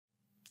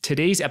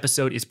Today's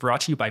episode is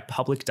brought to you by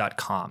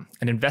Public.com,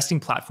 an investing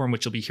platform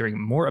which you'll be hearing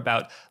more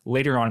about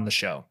later on in the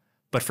show.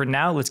 But for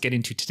now, let's get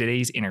into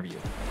today's interview.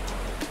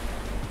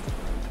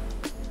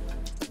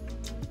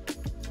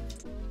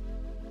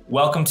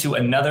 Welcome to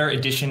another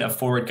edition of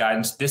Forward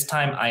Guidance. This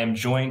time I am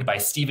joined by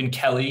Stephen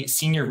Kelly,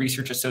 Senior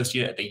Research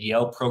Associate at the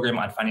Yale Program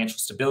on Financial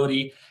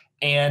Stability,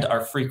 and our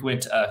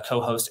frequent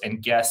co-host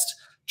and guest,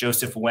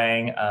 Joseph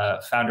Wang,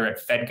 founder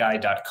at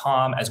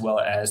fedguy.com, as well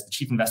as the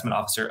Chief Investment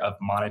Officer of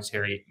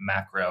Monetary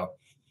Macro.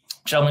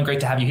 Gentlemen, great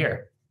to have you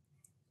here.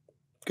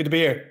 Good to be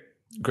here.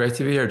 Great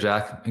to be here,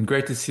 Jack. And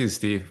great to see you,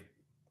 Steve.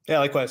 Yeah,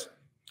 likewise.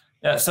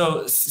 Yeah,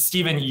 so,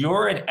 Stephen,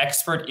 you're an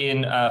expert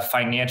in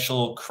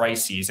financial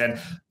crises, and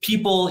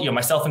people,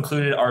 myself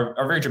included, are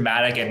very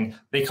dramatic, and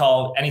they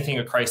call anything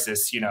a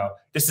crisis.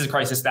 This is a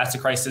crisis, that's a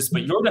crisis.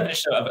 But your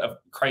definition of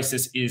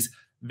crisis is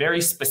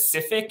very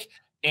specific,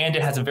 and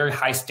it has a very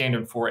high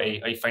standard for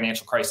a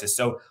financial crisis.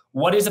 So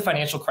what is a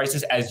financial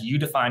crisis as you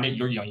defined it,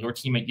 your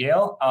team at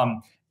Yale?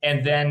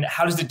 And then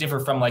how does it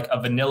differ from like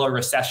a vanilla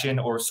recession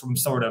or some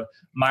sort of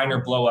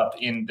minor blow up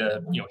in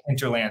the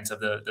hinterlands of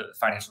the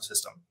financial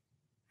system?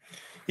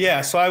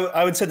 Yeah, so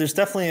I would say there's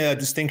definitely a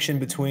distinction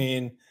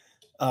between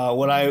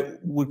what I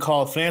would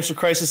call a financial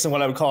crisis and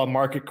what I would call a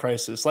market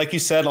crisis. Like you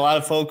said, a lot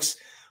of folks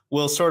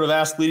will sort of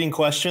ask leading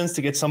questions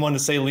to get someone to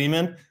say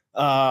Lehman.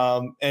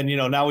 And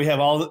now we have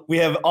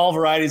all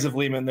varieties of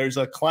Lehman. There's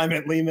a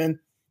climate Lehman.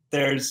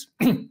 There's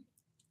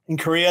in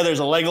Korea,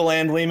 there's a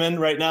Legoland Lehman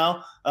right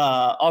now.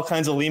 All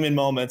kinds of Lehman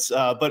moments.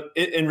 But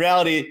in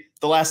reality,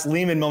 the last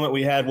Lehman moment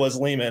we had was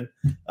Lehman.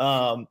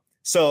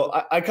 So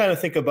I kind of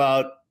think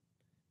about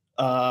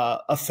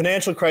a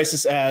financial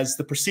crisis as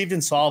the perceived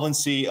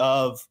insolvency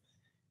of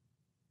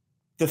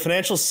the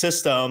financial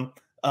system,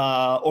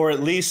 or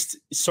at least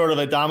sort of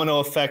a domino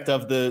effect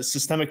of the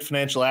systemic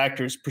financial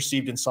actors'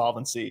 perceived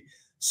insolvency.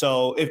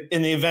 So if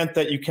in the event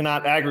that you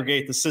cannot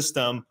aggregate the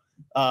system,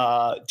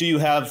 do you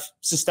have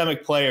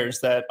systemic players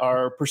that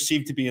are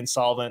perceived to be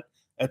insolvent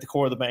at the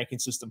core of the banking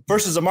system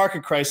versus a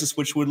market crisis,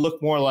 which would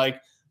look more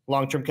like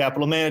long-term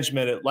capital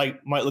management. It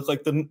might look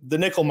like the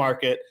nickel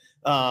market.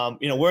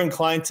 We're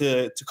inclined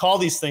to call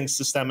these things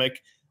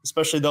systemic,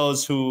 especially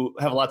those who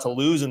have a lot to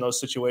lose in those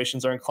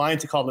situations are inclined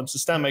to call them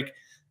systemic,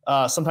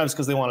 sometimes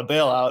because they want to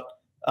bail out.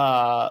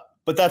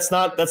 But that's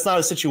not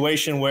a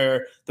situation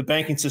where the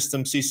banking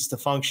system ceases to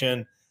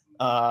function.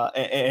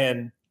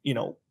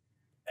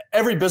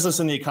 Every business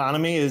in the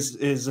economy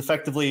is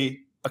effectively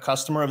a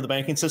customer of the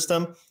banking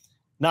system.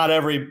 Not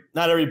every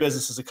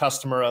business is a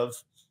customer of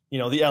the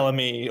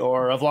LME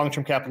or of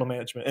long-term capital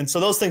management. And so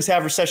those things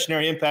have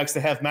recessionary impacts. They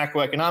have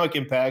macroeconomic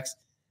impacts.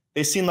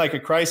 They seem like a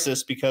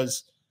crisis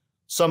because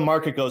some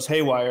market goes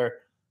haywire.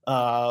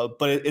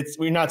 But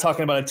we're not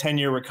talking about a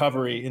 10-year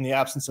recovery in the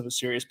absence of a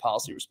serious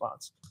policy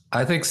response.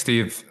 I think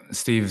Steve's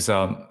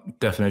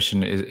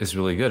definition is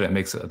really good. It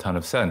makes a ton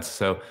of sense.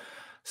 So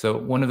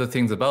one of the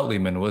things about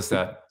Lehman was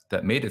that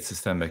made it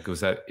systemic was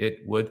that it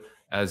would,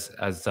 as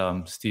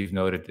Steve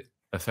noted,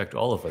 affect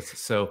all of us.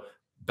 So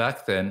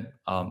back then,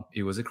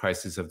 it was a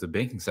crisis of the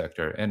banking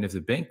sector. And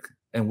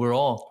and we're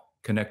all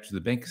connected to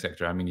the banking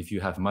sector. I mean, if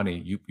you have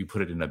money, you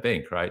put it in a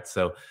bank, right?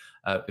 So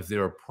if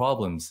there are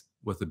problems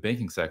with the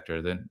banking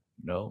sector, then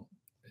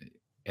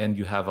and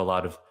you have a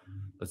lot of,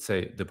 let's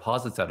say,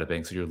 deposits at a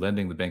bank, so you're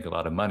lending the bank a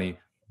lot of money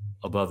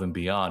above and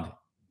beyond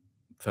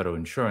federal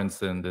insurance,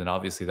 then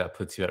obviously that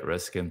puts you at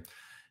risk. And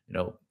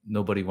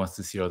nobody wants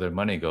to see all their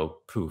money go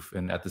poof.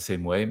 And at the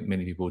same way,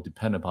 many people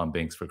depend upon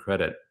banks for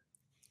credit.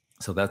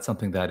 So that's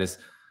something that is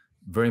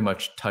very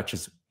much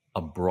touches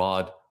a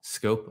broad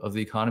scope of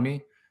the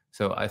economy.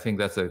 So I think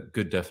that's a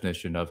good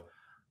definition of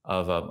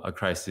a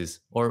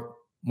crisis, or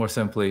more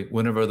simply,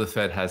 whenever the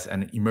Fed has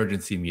an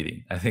emergency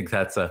meeting. I think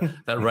that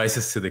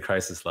rises to the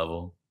crisis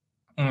level.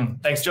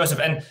 Thanks, Joseph.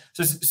 And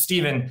so,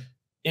 Stephen,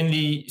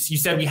 you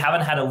said we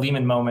haven't had a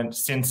Lehman moment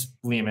since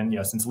Lehman,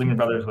 since Lehman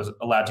Brothers was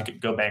allowed to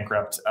go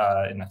bankrupt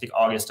in I think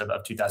August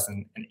of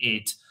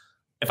 2008.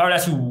 If I were to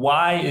ask you,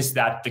 why is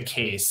that the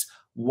case?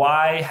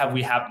 Why have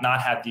we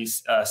not had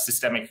these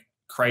systemic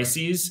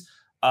crises?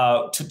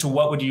 To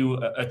what would you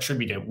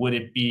attribute it? Would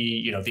it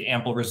be the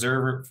ample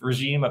reserve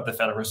regime of the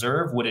Federal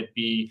Reserve? Would it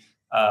be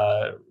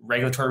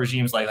regulatory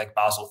regimes like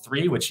Basel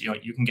III, which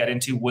you can get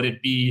into? Would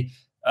it be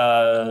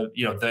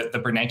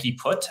the Bernanke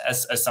put,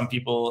 as some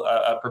people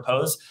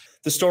propose?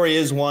 The story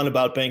is one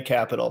about bank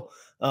capital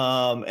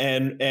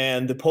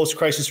and the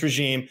post-crisis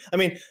regime. I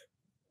mean,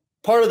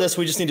 part of this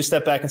we just need to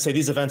step back and say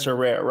these events are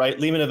rare, right?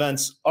 Lehman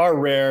events are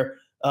rare.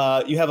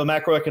 You have a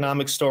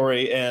macroeconomic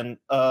story and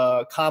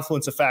a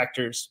confluence of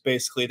factors,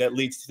 basically, that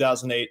lead to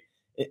 2008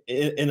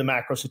 in the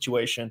macro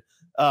situation.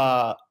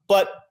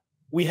 But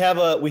we have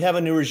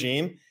a new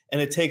regime,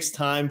 and it takes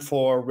time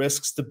for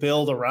risks to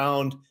build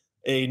around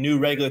a new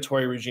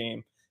regulatory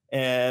regime.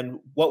 And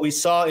what we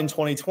saw in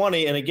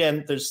 2020, and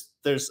again, there's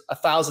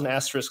 1,000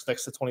 asterisks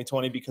next to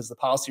 2020 because the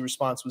policy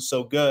response was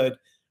so good,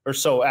 or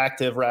so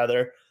active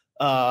rather.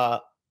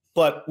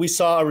 But we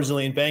saw a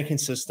resilient banking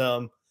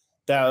system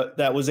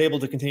that was able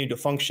to continue to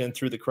function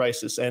through the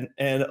crisis. And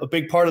a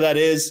big part of that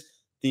is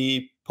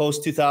the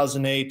post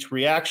 2008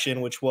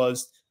 reaction, which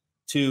was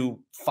to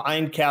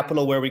find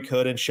capital where we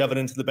could and shove it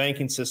into the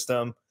banking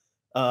system.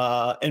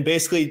 And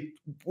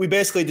we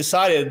basically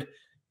decided,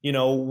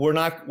 we're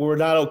not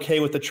okay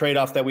with the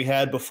trade-off that we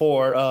had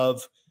before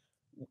of,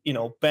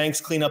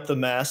 banks clean up the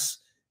mess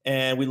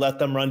and we let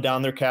them run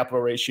down their capital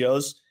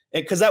ratios,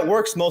 because that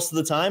works most of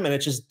the time, and it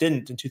just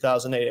didn't in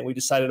 2008. And we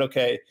decided,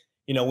 okay,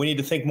 we need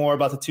to think more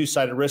about the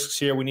two-sided risks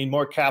here. We need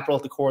more capital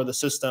at the core of the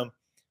system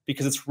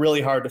because it's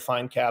really hard to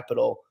find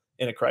capital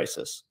in a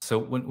crisis. So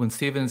when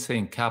Stephen's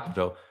saying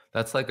capital,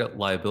 that's like a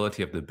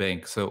liability of the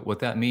bank. So what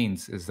that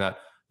means is that,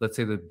 let's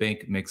say the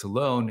bank makes a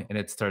loan and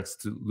it starts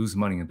to lose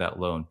money in that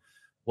loan.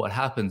 What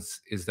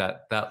happens is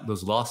that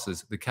those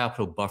losses, the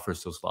capital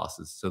buffers those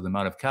losses. So the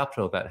amount of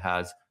capital that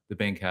the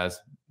bank has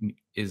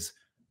is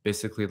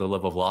basically the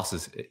level of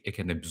losses it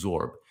can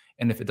absorb.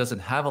 And if it doesn't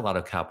have a lot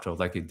of capital,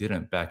 like it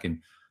didn't back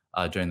in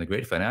during the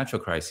great financial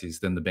crises,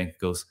 then the bank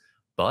goes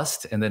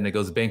bust and then it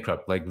goes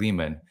bankrupt like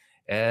Lehman.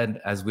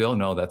 And as we all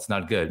know, that's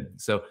not good.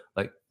 So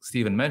like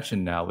Stephen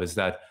mentioned now is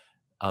that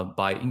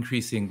by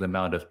increasing the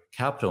amount of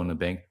capital in the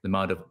bank, the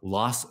amount of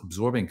loss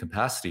absorbing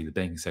capacity the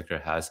banking sector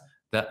has,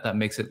 that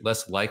makes it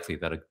less likely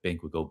that a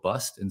bank would go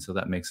bust. And so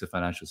that makes the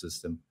financial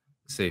system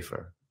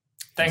safer.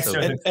 Thanks,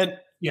 Joseph. And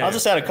I'll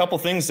just add a couple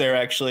things there,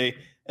 actually.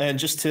 And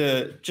just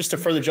to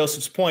further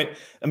Joseph's point,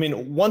 I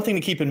mean, one thing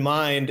to keep in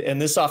mind,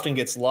 and this often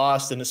gets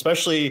lost, and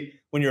especially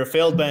when you're a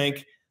failed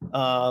bank,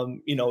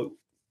 Sam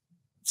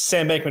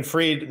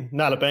Bankman-Fried,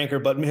 not a banker,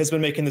 but has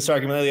been making this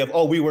argument lately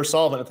of, we were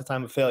solvent at the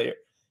time of failure.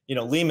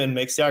 Lehman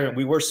makes the argument,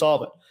 we were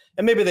solvent.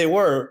 And maybe they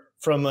were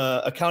from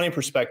an accounting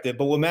perspective,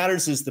 but what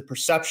matters is the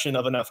perception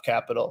of enough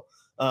capital,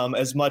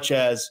 as much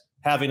as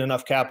having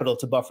enough capital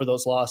to buffer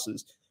those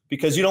losses.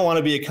 Because you don't want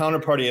to be a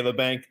counterparty of a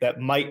bank that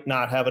might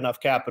not have enough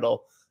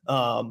capital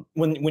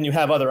when you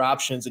have other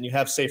options and you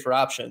have safer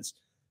options.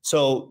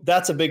 So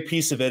that's a big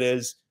piece of it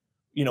is,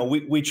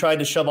 we tried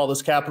to shove all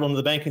this capital into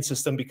the banking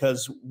system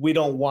because we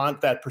don't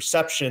want that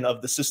perception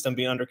of the system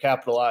being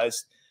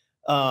undercapitalized.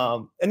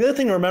 And the other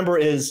thing to remember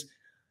is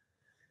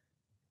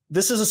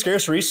this is a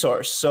scarce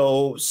resource.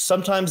 So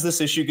sometimes this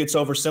issue gets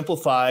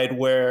oversimplified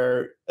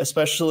where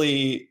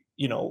especially,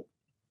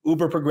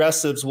 uber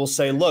progressives will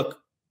say,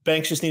 look,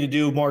 banks just need to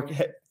do more,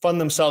 fund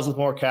themselves with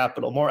more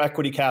capital, more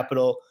equity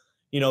capital,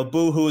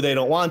 boo-hoo, they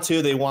don't want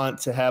to. They want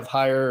to have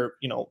higher,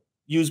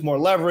 use more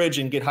leverage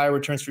and get higher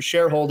returns for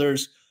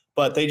shareholders,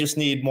 but they just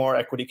need more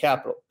equity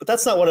capital. But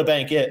that's not what a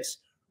bank is,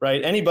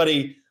 right?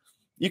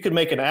 You could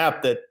make an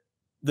app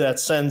that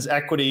sends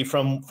equity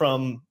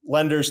from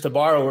lenders to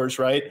borrowers,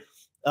 right?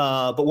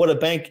 But what a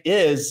bank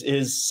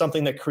is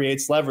something that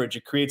creates leverage.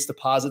 It creates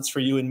deposits for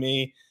you and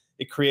me.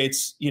 It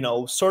creates,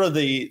 sort of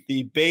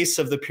the base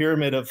of the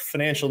pyramid of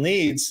financial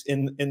needs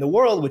in the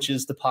world, which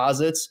is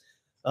deposits,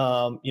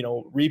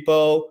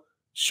 repo,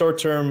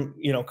 short-term,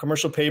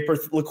 commercial paper,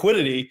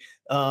 liquidity,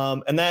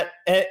 and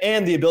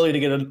the ability to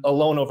get a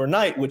loan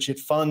overnight, which it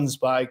funds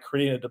by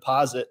creating a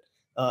deposit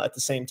at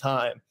the same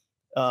time.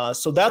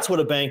 So that's what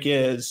a bank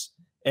is.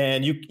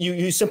 And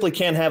you simply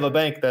can't have a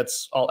bank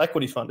that's all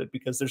equity funded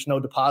because there's no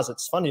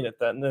deposits funding it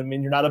then. I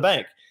mean, you're not a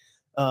bank.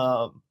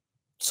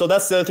 So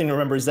that's the other thing to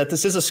remember is that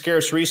this is a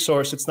scarce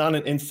resource. It's not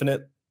an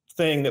infinite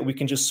thing that we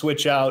can just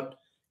switch out,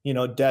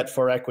 debt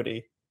for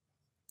equity.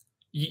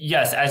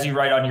 Yes, as you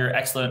write on your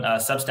excellent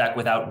Substack,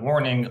 without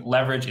warning,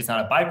 leverage is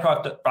not a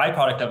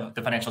byproduct of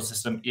the financial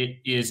system. It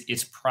is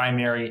its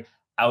primary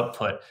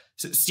output.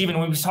 So, Stephen,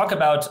 when we talk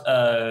about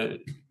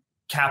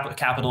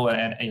capital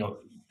and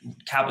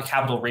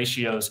capital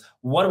ratios,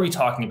 what are we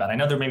talking about? I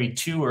know there may be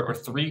 2 or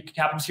 3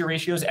 capital tier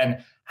ratios,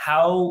 and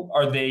how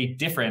are they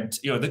different?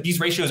 These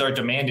ratios are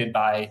demanded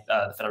by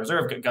the Federal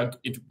Reserve,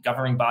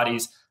 governing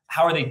bodies.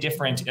 How are they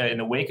different in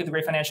the wake of the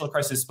great financial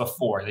crisis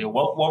before?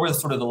 What were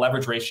sort of the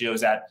leverage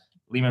ratios at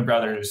Lehman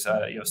Brothers,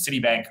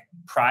 Citibank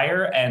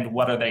prior, and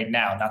what are they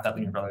now? Not that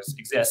Lehman Brothers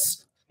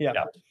exists. Yeah.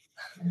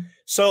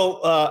 So,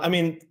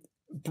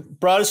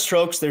 broadest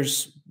strokes,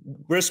 there's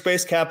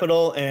risk-based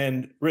capital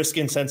and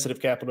risk-insensitive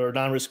capital or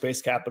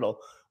non-risk-based capital.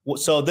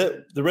 So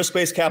the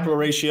risk-based capital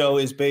ratio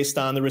is based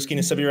on the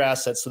riskiness of your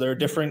assets. So there are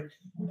different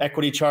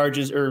equity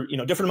charges or,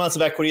 different amounts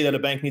of equity that a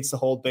bank needs to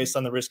hold based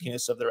on the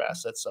riskiness of their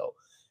assets. So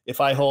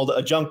if I hold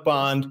a junk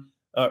bond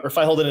or if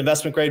I hold an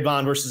investment grade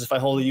bond versus if I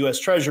hold a US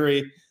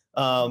Treasury,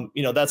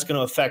 that's going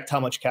to affect how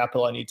much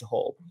capital I need to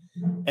hold.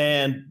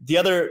 And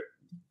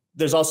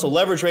there's also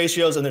leverage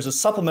ratios, and there's a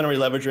supplementary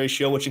leverage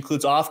ratio, which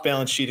includes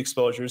off-balance sheet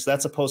exposures.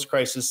 That's a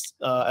post-crisis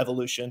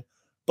evolution.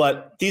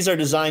 But these are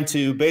designed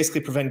to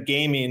basically prevent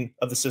gaming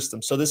of the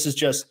system. So this is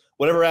just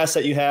whatever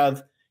asset you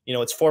have,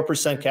 it's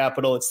 4%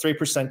 capital, it's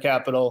 3%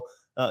 capital.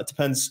 It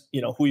depends,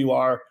 who you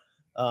are.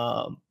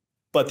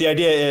 But the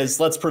idea is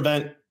let's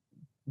prevent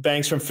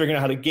banks from figuring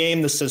out how to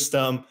game the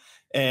system.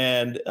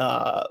 And,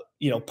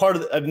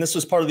 this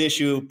was part of the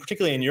issue,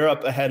 particularly in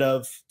Europe ahead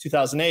of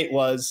 2008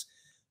 was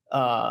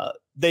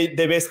they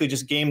basically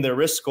just gamed their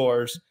risk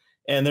scores,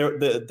 and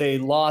they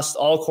lost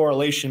all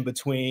correlation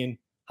between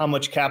how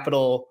much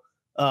capital,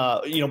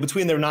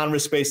 between their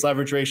non-risk-based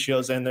leverage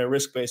ratios and their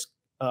risk-based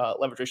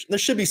leverage ratio. There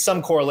should be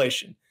some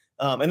correlation,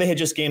 and they had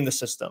just gamed the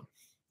system.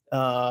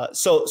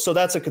 So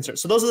that's a concern.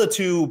 So those are the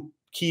two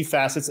key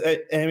facets.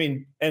 I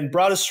mean, and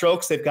broadest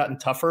strokes, they've gotten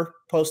tougher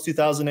post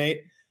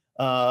 2008.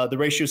 The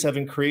ratios have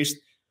increased.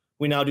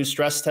 We now do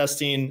stress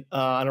testing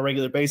on a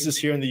regular basis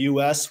here in the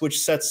U.S., which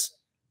sets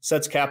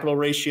capital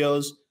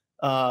ratios.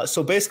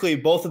 So basically,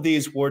 both of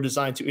these were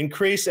designed to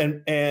increase,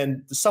 and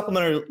the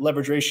supplementary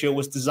leverage ratio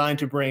was designed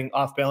to bring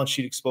off-balance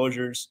sheet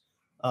exposures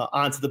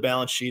onto the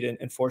balance sheet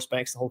and force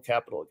banks to hold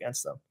capital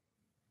against them.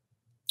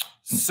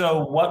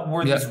 So what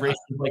were these ratios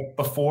like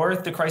before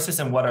the crisis,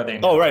 and what are they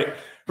now? Oh,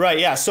 right,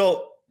 yeah.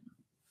 So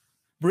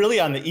really,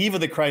 on the eve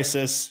of the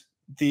crisis,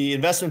 the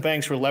investment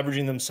banks were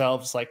leveraging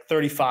themselves like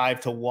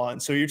 35-1.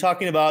 So you're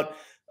talking about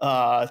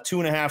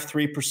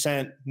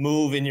 2.5–3%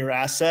 move in your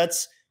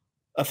assets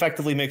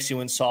effectively makes you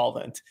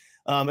insolvent,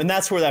 and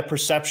that's where that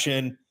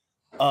perception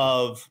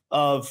of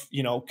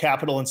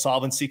capital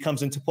insolvency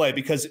comes into play,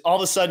 because all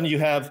of a sudden you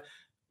have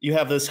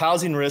this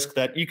housing risk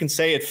that you can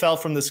say it fell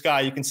from the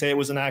sky, you can say it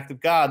was an act of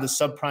God, the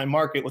subprime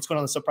market, what's going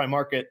on in the subprime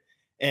market,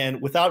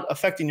 and without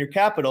affecting your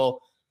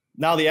capital,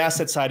 now the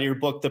asset side of your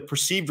book, the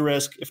perceived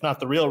risk, if not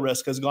the real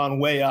risk, has gone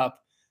way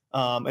up,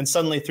 and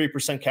suddenly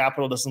 3%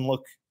 capital doesn't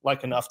look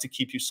like enough to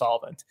keep you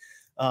solvent.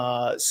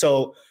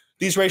 So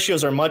these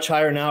ratios are much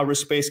higher now.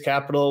 Risk-based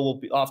capital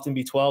will often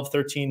be 12,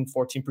 13,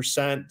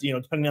 14%,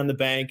 depending on the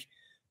bank.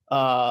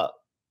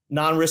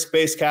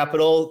 Non-risk-based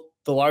capital,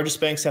 the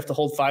largest banks have to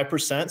hold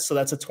 5%, so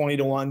that's a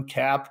 20-1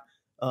 cap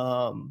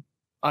on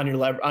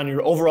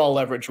your overall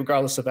leverage,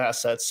 regardless of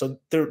assets. So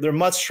they're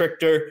much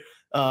stricter,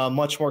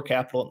 much more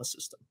capital in the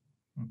system.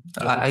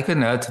 I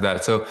can add to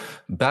that. So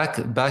back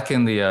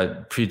in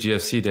the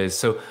pre-GFC days,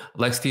 so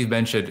like Steve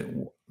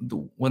mentioned,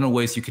 one of the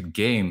ways you could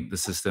game the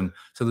system,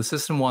 so the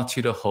system wants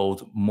you to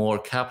hold more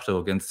capital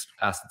against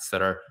assets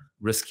that are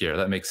riskier.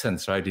 That makes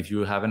sense, right? If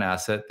you have an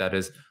asset that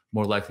is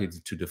more likely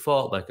to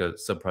default, like a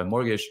subprime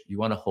mortgage, you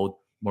want to hold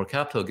more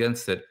capital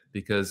against it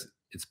because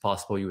it's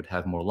possible you would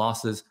have more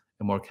losses,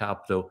 and more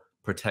capital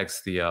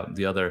protects the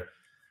other,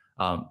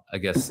 I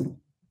guess,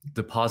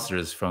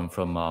 depositors from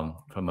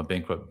a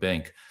bankrupt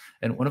bank.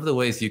 And one of the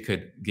ways you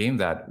could game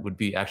that would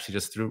be actually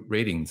just through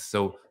ratings.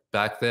 So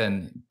back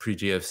then,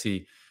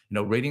 pre-GFC,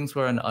 ratings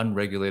were an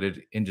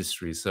unregulated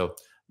industry. So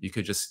you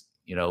could just,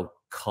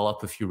 call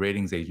up a few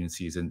ratings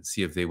agencies and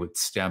see if they would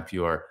stamp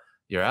your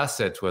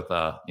assets with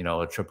a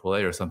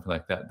AAA or something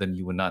like that. Then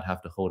you would not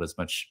have to hold as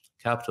much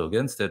capital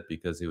against it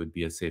because it would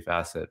be a safe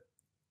asset.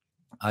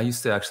 I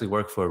used to actually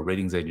work for a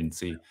ratings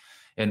agency,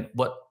 and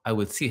what I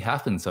would see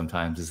happen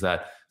sometimes is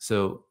that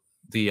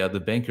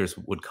the bankers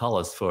would call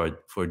us for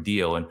a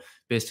deal and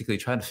basically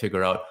try to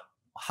figure out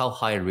how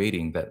high a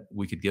rating that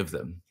we could give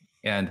them.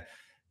 And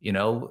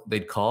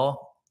they'd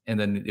call, and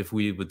then if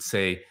we would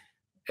say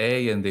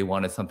A and they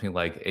wanted something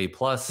like A+,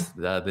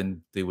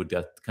 then they would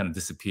kind of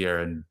disappear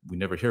and we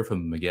never hear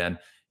from them again.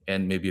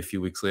 And maybe a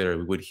few weeks later,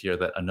 we would hear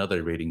that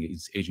another rating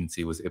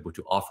agency was able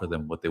to offer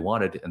them what they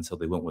wanted, and so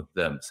they went with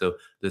them. So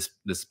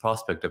this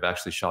prospect of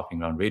actually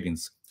shopping around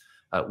ratings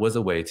was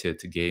a way to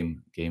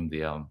game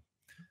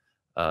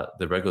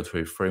the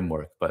regulatory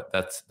framework. But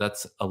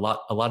that's a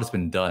lot has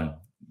been done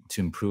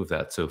to improve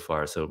that so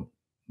far. So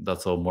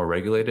that's all more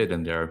regulated,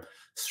 and there are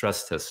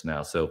stress tests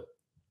now. So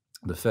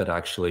the Fed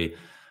actually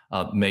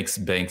makes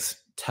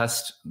banks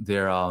test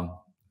their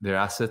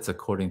assets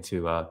according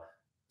to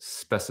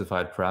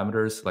specified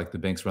parameters. Like the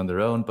banks run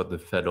their own, but the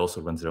Fed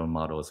also runs their own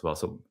model as well.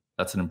 So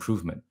that's an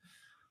improvement.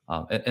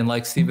 And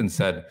like Stephen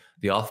said,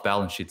 the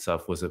off-balance sheet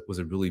stuff was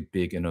a really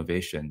big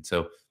innovation.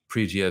 So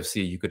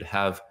pre-GFC, you could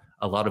have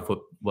a lot of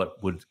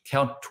what would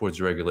count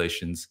towards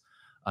regulations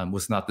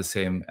was not the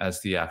same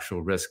as the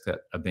actual risk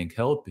that a bank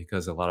held,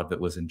 because a lot of it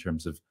was in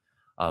terms of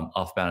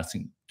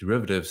off-balancing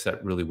derivatives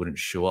that really wouldn't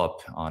show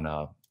up on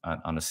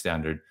a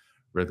standard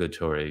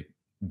regulatory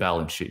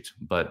balance sheet.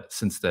 But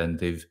since then,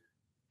 they've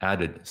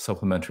added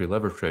supplementary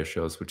leverage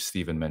ratios, which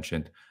Stephen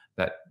mentioned,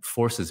 that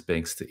forces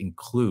banks to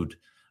include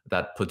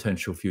that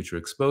potential future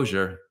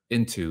exposure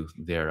into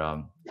their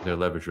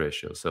leverage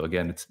ratio. So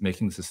again, it's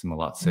making the system a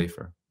lot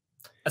safer.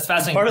 That's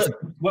fascinating.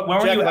 When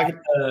were you at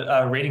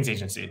the ratings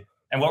agency,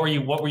 and what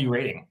were you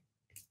rating?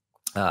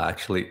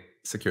 Actually,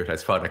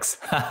 securitized products.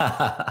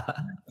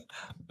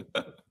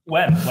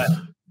 When?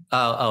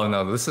 Oh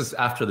no, this is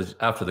after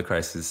the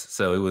crisis.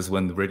 So it was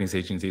when the ratings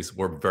agencies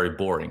were very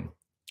boring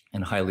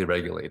and highly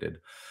regulated.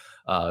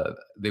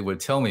 They would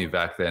tell me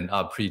back then,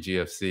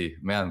 pre-GFC,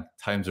 man,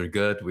 times are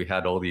good. We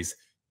had all these.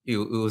 It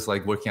was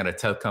like working at a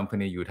tech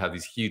company. You would have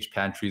these huge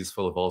pantries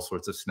full of all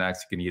sorts of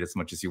snacks. You can eat as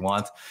much as you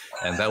want.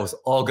 And that was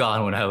all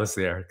gone when I was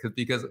there.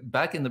 Because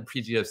back in the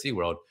pre-GFC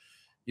world,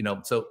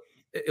 so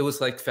it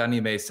was like Fannie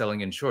Mae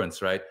selling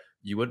insurance, right?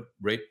 You would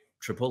rate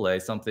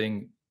AAA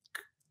something,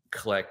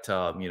 collect,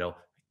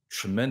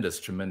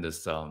 tremendous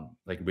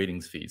like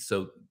ratings fees.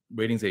 So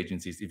ratings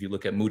agencies, if you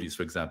look at Moody's,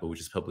 for example,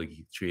 which is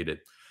publicly traded,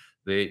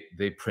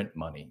 they print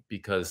money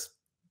because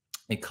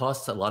it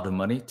costs a lot of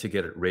money to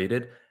get it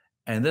rated.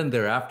 And then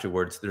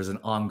thereafterwards, there's an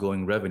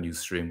ongoing revenue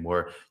stream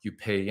where you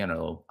pay,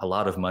 a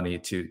lot of money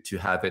to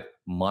have it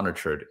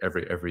monitored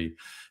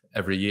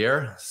every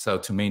year. So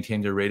to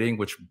maintain your rating,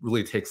 which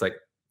really takes like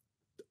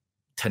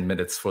 10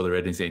 minutes for the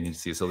ratings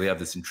agency. So they have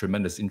this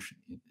tremendous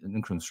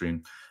income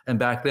stream. And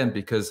back then,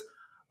 because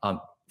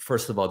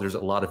first of all, there's a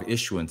lot of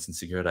issuance and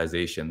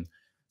securitization.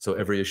 So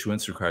every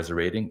issuance requires a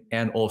rating.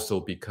 And also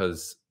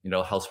because,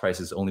 house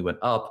prices only went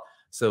up.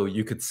 So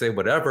you could say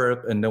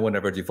whatever and no one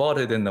ever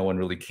defaulted and no one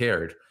really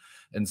cared.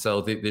 And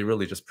so they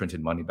really just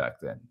printed money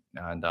back then.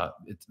 And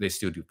they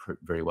still do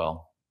very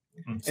well.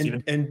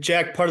 And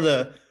Jack, part of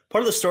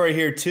the story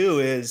here too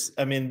is,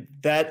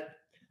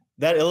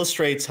 that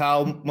illustrates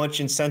how much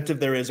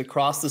incentive there is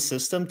across the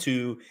system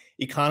to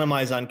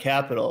economize on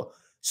capital.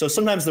 So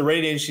sometimes the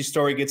rating agency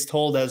story gets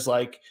told as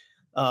like,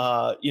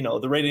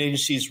 the rating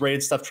agencies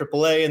rated stuff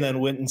AAA and then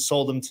went and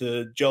sold them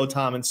to Joe,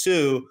 Tom, and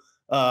Sue.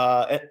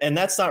 And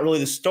that's not really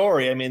the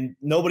story.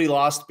 Nobody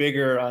lost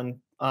bigger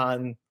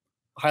on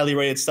highly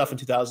rated stuff in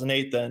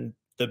 2008 than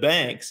the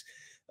banks.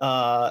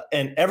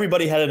 And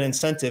everybody had an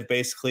incentive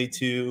basically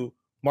to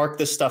mark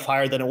this stuff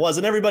higher than it was.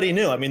 And everybody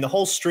knew. The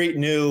whole street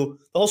knew.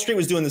 The whole street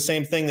was doing the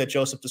same thing that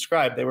Joseph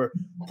described. They were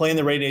playing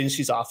the rating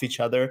agencies off each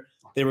other.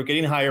 They were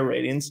getting higher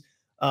ratings.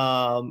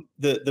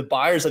 The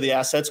buyers of the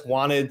assets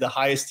wanted the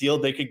highest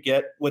yield they could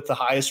get with the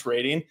highest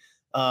rating.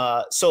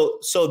 So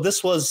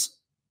this was,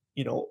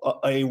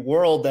 a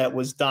world that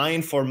was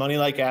dying for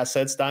money-like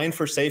assets, dying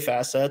for safe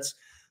assets,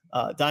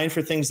 dying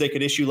for things they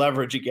could issue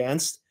leverage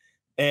against.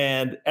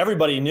 And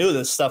everybody knew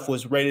this stuff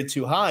was rated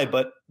too high,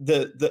 but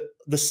the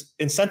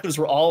incentives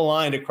were all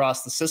aligned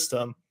across the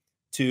system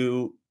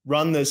to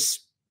run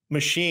this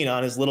machine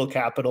on as little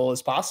capital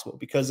as possible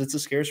because it's a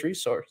scarce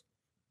resource.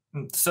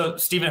 So,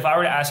 Stephen, if I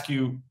were to ask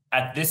you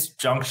at this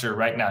juncture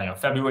right now,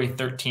 February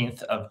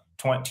 13th of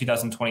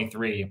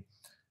 2023,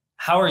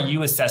 how are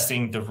you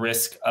assessing the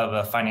risk of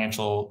a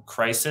financial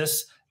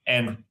crisis?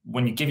 And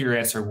when you give your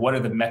answer, what are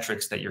the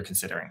metrics that you're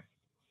considering?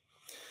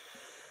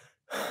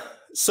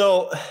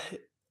 So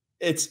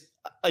it's,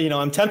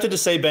 I'm tempted to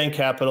say bank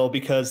capital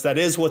because that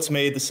is what's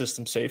made the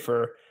system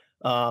safer.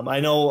 I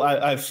know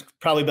I've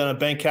probably been a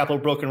bank capital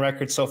broken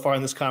record so far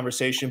in this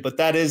conversation, but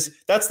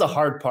that's the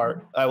hard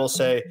part, I will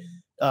say.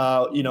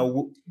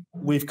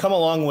 We've come a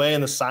long way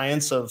in the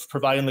science of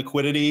providing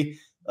liquidity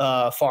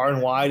far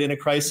and wide in a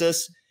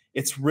crisis.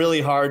 It's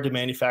really hard to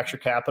manufacture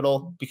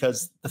capital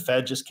because the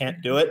Fed just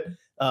can't do it.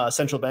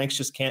 Central banks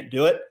just can't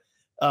do it.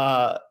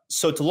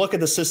 So to look at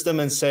the system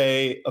and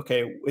say,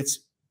 okay,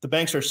 the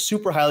banks are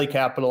super highly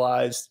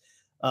capitalized.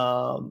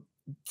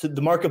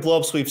 The market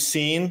blowups we've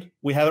seen,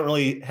 we haven't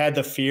really had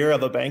the fear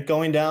of a bank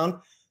going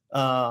down.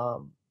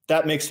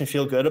 That makes me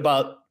feel good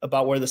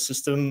about where the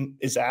system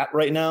is at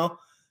right now.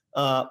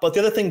 But the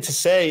other thing to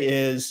say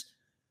is,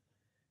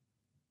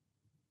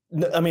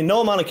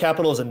 no amount of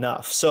capital is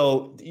enough.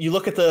 So you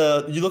look at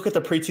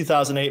the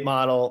pre-2008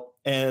 model,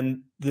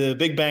 and the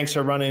big banks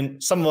are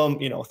running, some of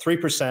them,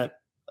 3%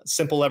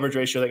 simple leverage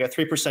ratio. They got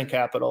 3%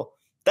 capital.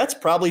 That's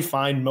probably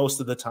fine most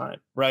of the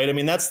time, right?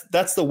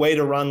 That's the way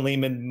to run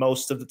Lehman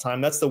most of the time.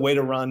 That's the way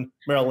to run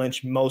Merrill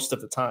Lynch most of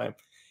the time.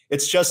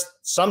 It's just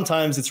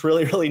sometimes it's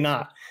really, really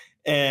not.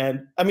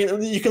 And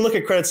you can look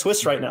at Credit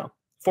Suisse right now,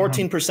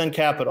 14%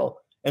 capital,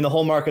 and the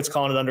whole market's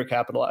calling it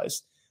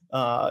undercapitalized.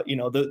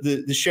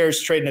 The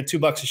shares trading at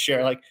 $2 a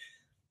share.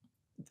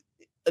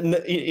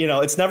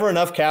 It's never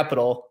enough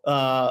capital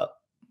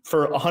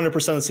for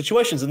 100% of the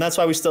situations, and that's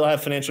why we still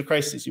have financial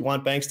crises. You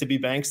want banks to be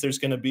banks. There's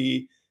going to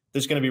be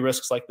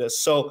risks like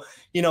this. So,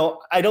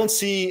 I don't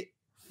see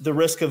the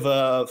risk of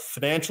a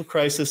financial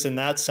crisis in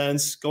that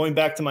sense. Going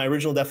back to my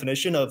original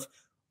definition of,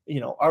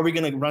 are we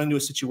going to run into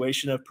a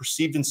situation of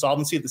perceived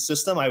insolvency of the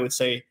system? I would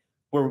say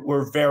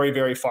we're very,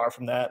 very far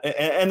from that,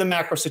 and the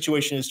macro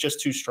situation is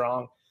just too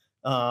strong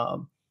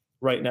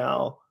right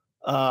now.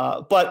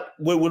 But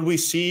would we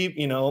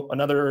see,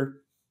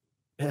 another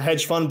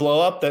hedge fund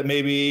blow up that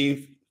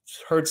maybe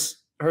hurts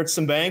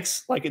some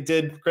banks like it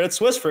did Credit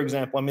Suisse, for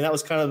example? That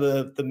was kind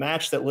of the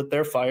match that lit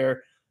their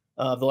fire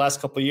the last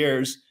couple of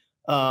years.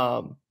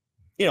 I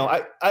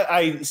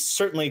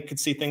certainly could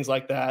see things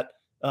like that.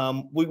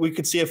 We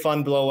could see a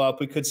fund blow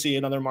up. We could see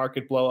another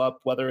market blow up,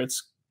 whether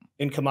it's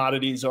in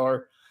commodities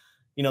or,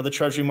 the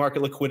treasury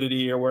market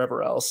liquidity or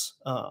wherever else.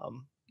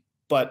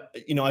 But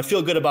I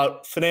feel good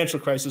about financial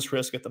crisis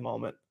risk at the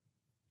moment.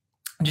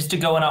 Just to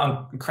go in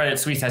on Credit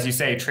Suisse, as you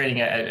say, trading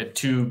at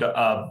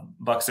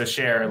 $2 a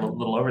share, a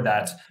little over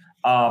that.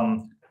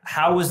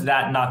 How is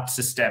that not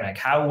systemic?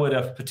 How would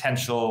a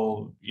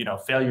potential,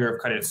 failure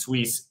of Credit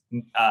Suisse,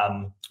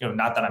 not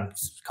that I'm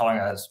calling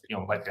it as,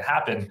 likely to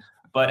happen,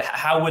 but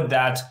how would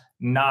that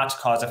not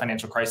cause a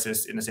financial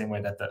crisis in the same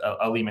way that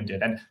a Lehman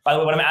did? And by the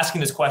way, when I'm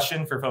asking this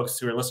question for folks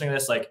who are listening to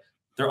this,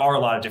 there are a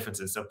lot of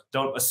differences. So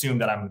don't assume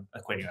that I'm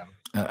equating them.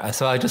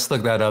 So I just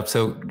looked that up.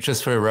 So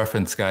just for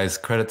reference, guys,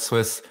 Credit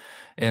Suisse,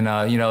 in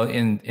back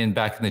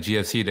in the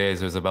GFC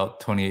days, it was about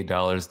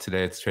 $28.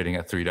 Today, it's trading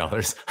at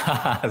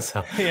 $3.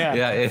 So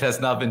yeah, it has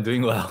not been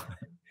doing well.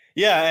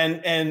 Yeah,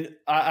 and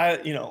I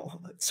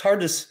it's hard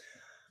to,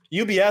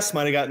 UBS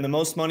might have gotten the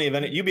most money of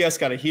any. UBS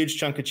got a huge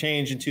chunk of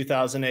change in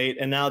 2008,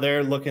 and now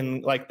they're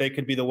looking like they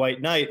could be the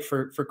white knight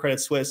for Credit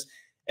Suisse.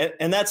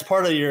 And that's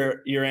part of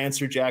your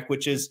answer, Jack,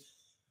 which is,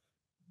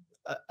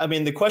 I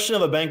mean, the question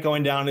of a bank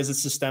going down, is it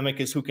systemic,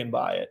 is who can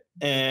buy it.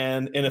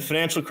 And in a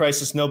financial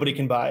crisis, nobody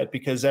can buy it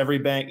because every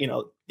bank,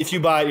 if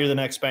you buy it, you're the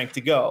next bank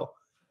to go.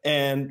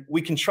 And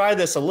we can try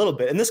this a little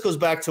bit. And this goes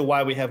back to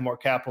why we have more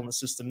capital in the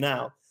system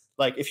now.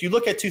 Like if you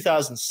look at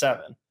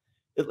 2007,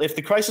 if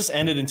the crisis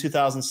ended in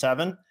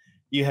 2007,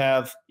 you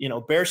have,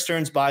 Bear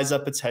Stearns buys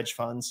up its hedge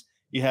funds.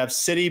 You have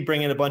Citi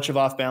bringing a bunch of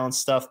off-balance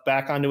stuff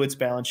back onto its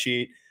balance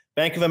sheet.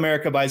 Bank of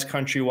America buys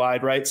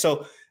Countrywide, right?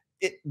 So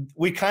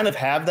we kind of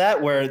have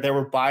that where there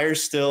were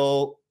buyers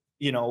still,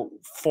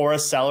 for a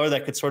seller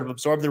that could sort of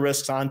absorb the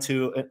risks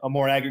onto a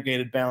more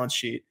aggregated balance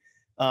sheet.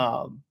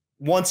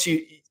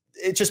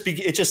 It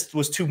just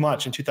was too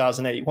much in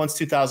 2008. Once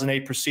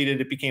 2008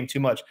 proceeded, it became too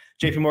much.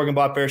 JP Morgan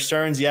bought Bear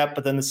Stearns,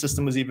 but then the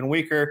system was even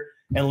weaker,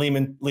 and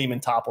Lehman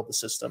toppled the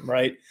system,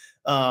 right?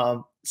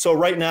 So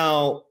right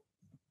now,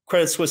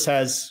 Credit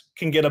Suisse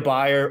can get a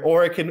buyer,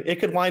 or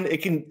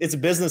its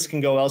business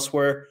can go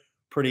elsewhere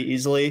pretty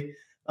easily.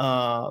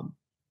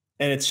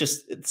 And it's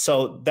just,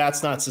 so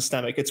that's not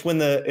systemic. It's when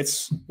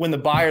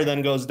the buyer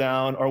then goes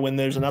down, or when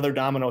there's another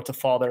domino to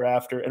fall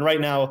thereafter. And right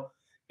now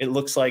it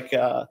looks like,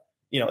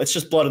 it's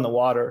just blood in the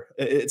water.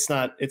 It's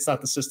not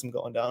the system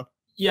going down.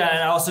 Yeah.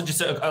 And also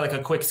just like a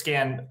quick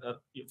scan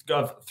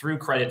through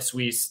Credit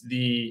Suisse,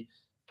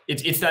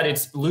 it's that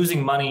it's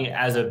losing money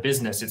as a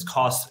business. Its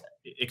costs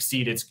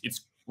exceed its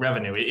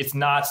revenue. It's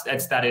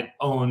that it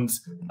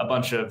owns a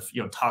bunch of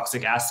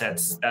toxic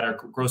assets that are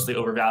grossly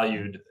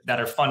overvalued, that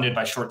are funded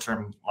by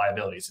short-term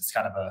liabilities. It's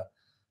kind of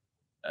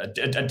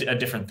a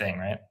different thing,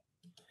 right?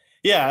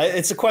 Yeah,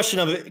 it's a question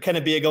of it kind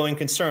of be a going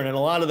concern, and a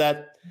lot of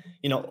that,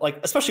 like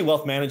especially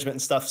wealth management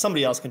and stuff,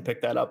 somebody else can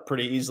pick that up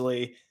pretty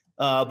easily.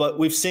 But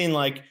we've seen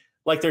like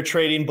their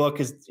trading book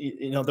is,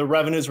 their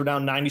revenues were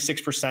down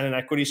 96% in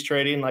equities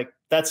trading. Like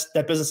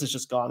that business is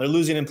just gone. They're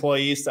losing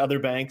employees to other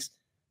banks.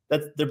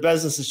 That their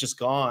business is just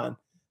gone.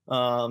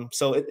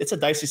 So it's a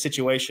dicey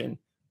situation,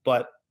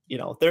 but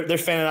they're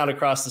fanning out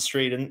across the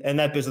street, and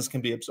that business can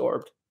be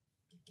absorbed.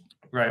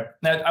 Right.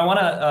 Now I want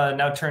to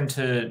now turn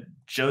to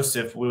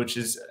Joseph, which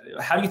is,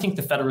 how do you think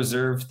the Federal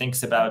Reserve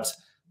thinks about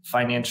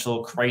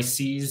financial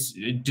crises?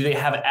 Do they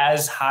have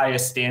as high a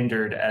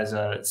standard as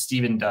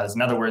Stephen does?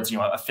 In other words,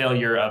 a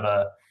failure of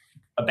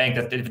a bank,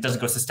 that if it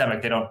doesn't go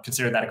systemic, they don't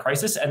consider that a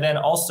crisis. And then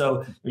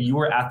also, you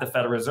were at the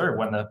Federal Reserve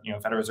when the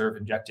Federal Reserve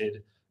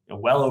injected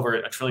well over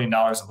 $1 trillion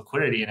of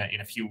liquidity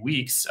in a few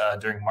weeks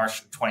during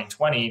March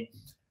 2020.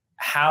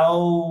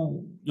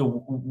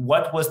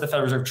 What was the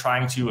Federal Reserve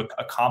trying to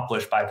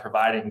accomplish by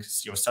providing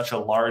such a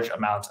large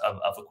amount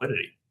of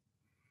liquidity,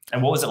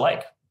 and what was it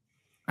like?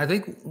 I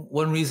think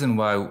one reason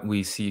why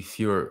we see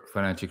fewer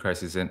financial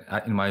crises, and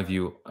in my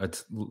view,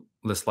 it's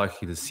less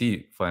likely to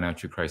see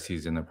financial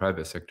crises in the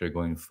private sector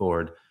going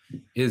forward,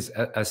 is,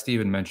 as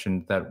Stephen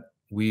mentioned, that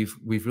we've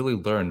really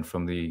learned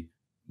from the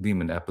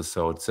Lehman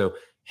episode. So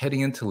heading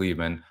into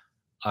Lehman,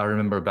 I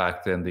remember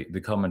back then the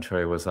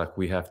commentary was like,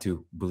 we have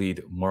to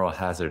bleed moral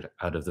hazard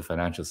out of the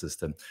financial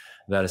system.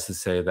 That is to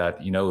say that,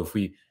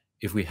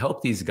 if we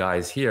help these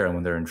guys here and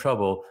when they're in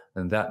trouble,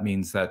 then that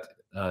means that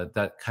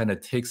that kind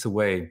of takes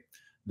away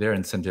their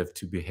incentive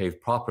to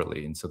behave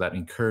properly. And so that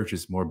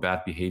encourages more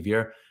bad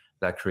behavior,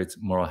 that creates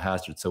moral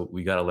hazard. So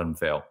we got to let them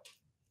fail.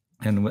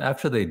 And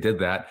after they did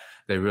that,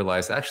 they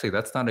realized, actually,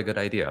 that's not a good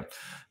idea.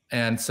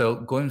 And so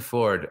going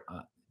forward,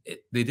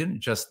 they didn't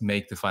just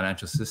make the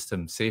financial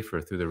system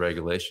safer through the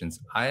regulations.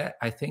 I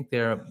think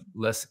they're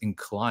less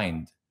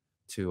inclined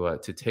to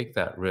take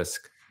that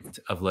risk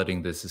of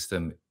letting the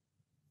system,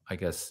 I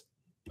guess,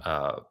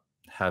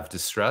 have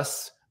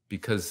distress,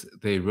 because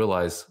they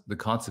realize the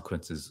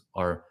consequences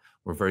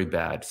were very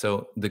bad.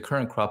 So the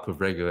current crop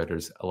of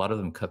regulators, a lot of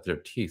them cut their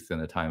teeth in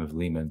the time of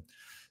Lehman.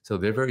 So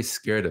they're very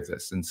scared of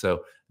this. And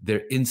so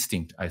their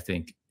instinct, I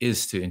think,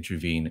 is to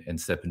intervene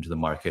and step into the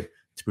market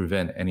to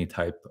prevent any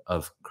type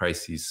of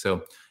crises.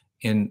 So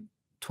in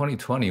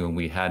 2020, when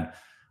we had,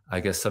 I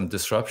guess, some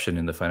disruption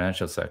in the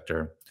financial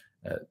sector,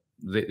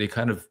 they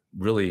kind of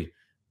really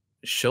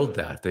showed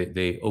that.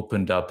 They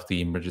opened up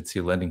the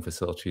emergency lending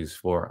facilities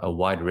for a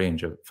wide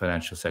range of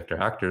financial sector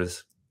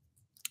actors,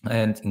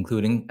 and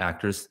including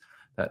actors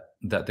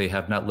that they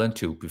have not lent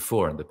to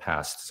before in the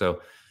past.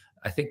 So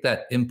I think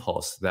that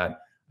impulse, that,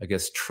 I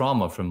guess,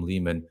 trauma from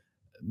Lehman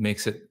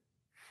makes it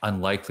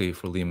unlikely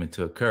for Lehman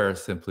to occur,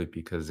 simply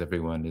because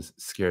everyone is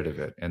scared of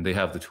it, and they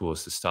have the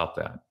tools to stop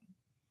that.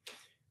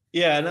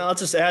 Yeah, and I'll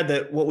just add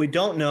that what we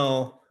don't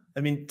know, I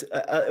mean,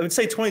 I would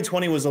say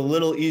 2020 was a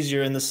little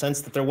easier in the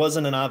sense that there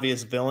wasn't an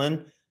obvious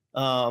villain.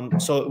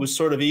 So it was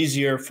sort of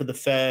easier for the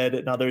Fed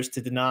and others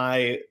to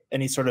deny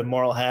any sort of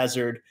moral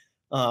hazard.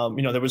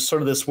 There was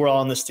sort of this we're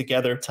all in this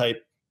together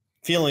type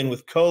feeling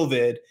with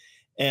COVID.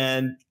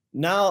 And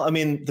now, I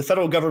mean, the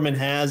federal government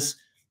has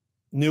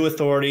new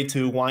authority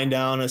to wind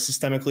down a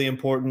systemically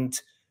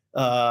important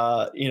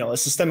a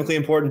systemically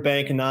important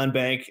bank, a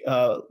non-bank,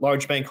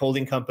 large bank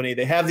holding company.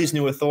 They have these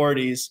new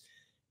authorities,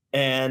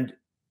 and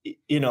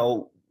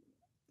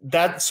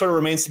that sort of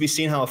remains to be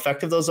seen how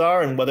effective those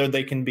are and whether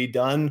they can be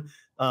done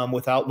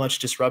without much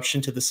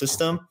disruption to the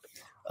system.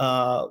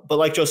 But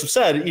like Joseph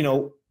said,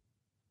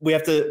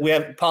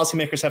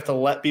 policymakers have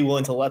to be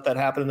willing to let that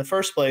happen in the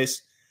first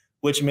place,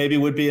 which maybe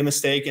would be a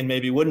mistake and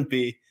maybe wouldn't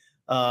be.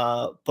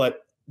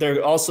 But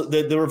they're also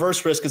the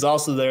reverse risk is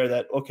also there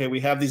that, okay, we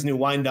have these new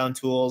wind down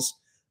tools.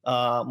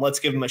 Let's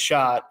give them a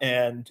shot,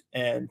 and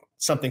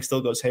something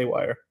still goes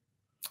haywire.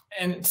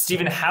 And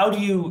Stephen, how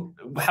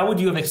would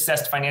you have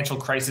assessed financial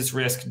crisis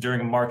risk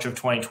during March of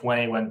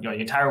 2020 when the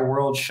entire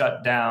world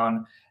shut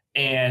down,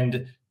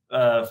 and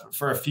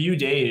for a few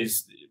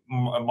days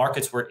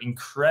markets were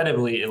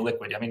incredibly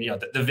illiquid? I mean,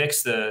 the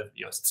VIX, the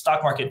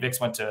stock market VIX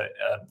went to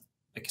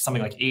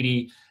something like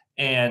 80,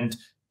 and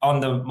on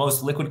the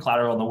most liquid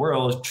collateral in the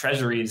world,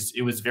 treasuries,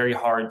 it was very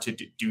hard to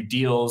do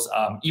deals,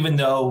 even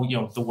though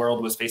the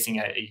world was facing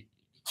a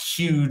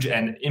huge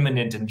and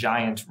imminent and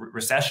giant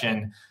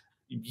recession.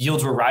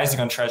 Yields were rising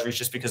on treasuries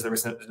just because there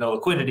was no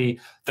liquidity.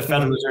 The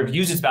Federal Reserve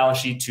used its balance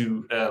sheet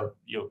to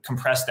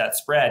compress that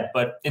spread.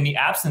 But in the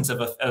absence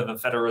of a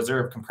Federal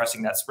Reserve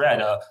compressing that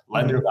spread, a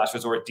lender of last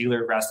resort,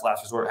 dealer of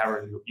last resort,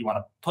 however you want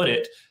to put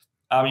it,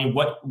 I mean,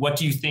 what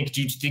do you think?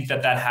 Do you think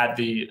that had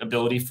the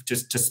ability to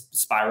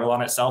spiral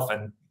on itself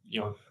and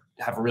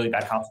have really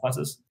bad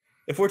consequences?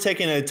 If we're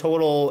taking a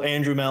total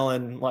Andrew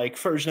Mellon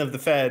version of the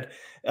Fed,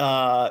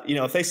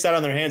 if they sat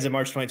on their hands in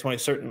March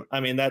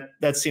 2020,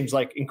 that seems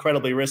like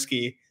incredibly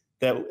risky.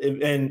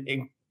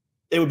 And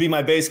it would be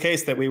my base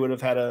case that we would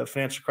have had a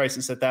financial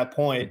crisis at that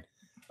point.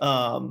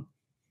 But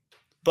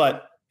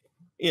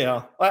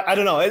I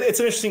don't know. It's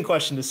an interesting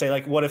question to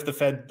say, what if the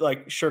Fed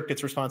shirked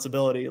its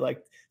responsibility?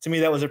 To me,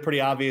 that was a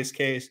pretty obvious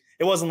case.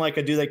 It wasn't like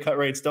do they cut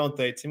rates, don't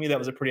they? To me, that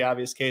was a pretty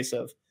obvious case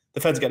of the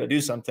Fed's got to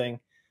do something.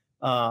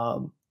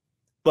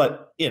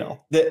 But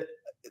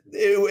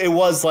it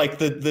was like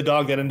the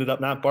dog that ended up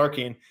not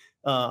barking.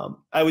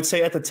 I would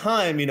say at the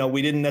time,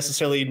 we didn't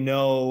necessarily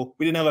know,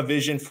 we didn't have a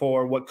vision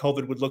for what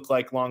COVID would look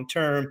like long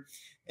term,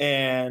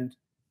 and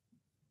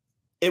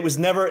it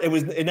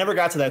never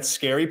got to that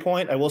scary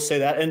point. I will say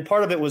that, and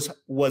part of it was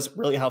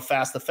really how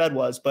fast the Fed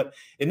was, but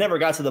it never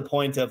got to the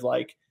point of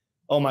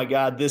oh my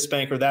God, this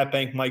bank or that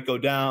bank might go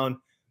down.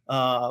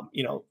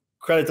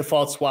 Credit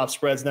default swap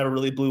spreads never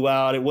really blew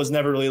out. It was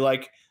never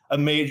really a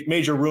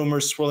major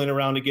rumors swirling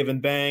around a given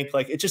bank.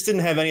 It just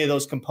didn't have any of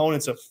those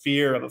components of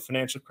fear of a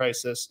financial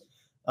crisis.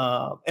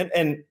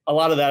 And a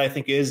lot of that, I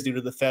think, is due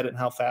to the Fed and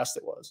how fast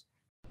it was.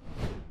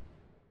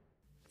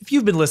 If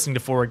you've been listening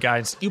to Forward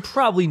Guidance, you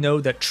probably know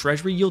that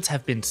Treasury yields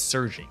have been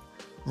surging.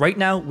 Right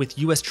now, with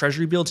US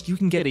Treasury bills, you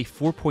can get a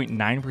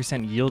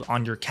 4.9% yield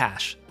on your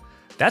cash.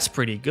 That's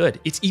pretty good.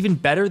 It's even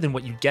better than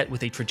what you get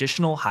with a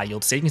traditional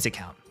high-yield savings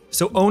account.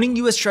 So owning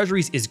US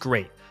Treasuries is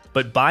great,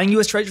 but buying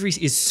US Treasuries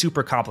is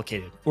super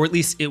complicated, or at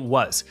least it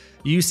was.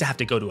 You used to have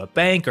to go to a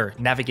bank or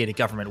navigate a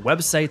government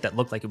website that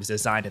looked like it was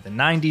designed in the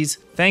 90s.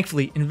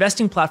 Thankfully,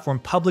 investing platform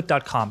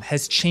public.com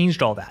has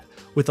changed all that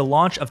with the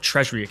launch of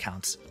Treasury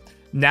accounts.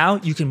 Now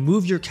you can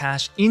move your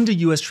cash into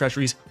US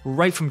Treasuries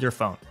right from your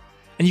phone.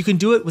 And you can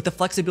do it with the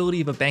flexibility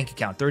of a bank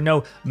account. There are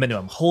no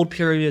minimum hold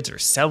periods or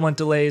settlement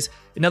delays.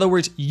 In other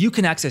words, you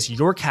can access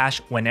your cash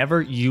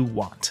whenever you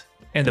want.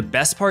 And the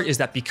best part is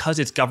that because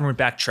it's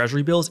government-backed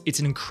treasury bills, it's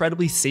an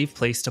incredibly safe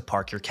place to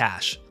park your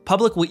cash.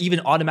 Public will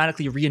even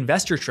automatically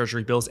reinvest your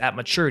treasury bills at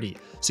maturity,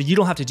 so you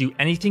don't have to do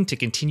anything to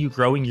continue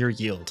growing your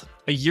yield.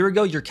 A year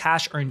ago, your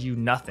cash earned you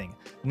nothing.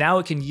 Now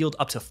it can yield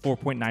up to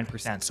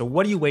 4.9%. So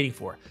what are you waiting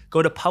for?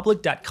 Go to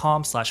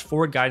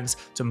public.com/forwardguidance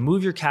to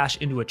move your cash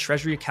into a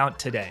treasury account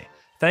today.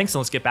 Thanks,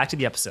 and let's get back to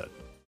the episode.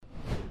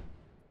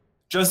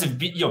 Joseph,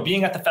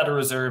 being at the Federal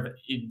Reserve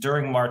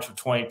during March of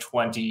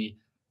 2020,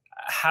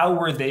 how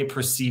were they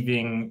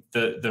perceiving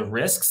the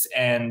risks,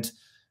 and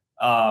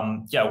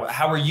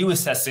how are you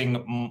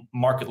assessing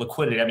market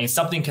liquidity? I mean,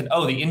 something can,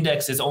 the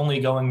index is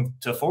only going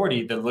to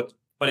 40,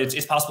 but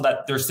it's possible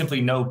that there's simply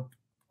no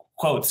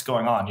quotes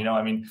going on.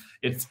 I mean,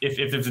 if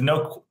there's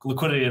no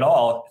liquidity at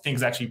all,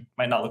 things actually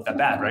might not look that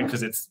bad, right?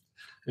 Because it's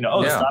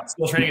the stock's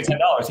still trading at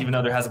 $10, even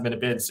though there hasn't been a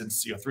bid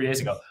since 3 days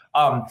ago.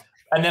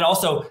 And then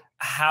also,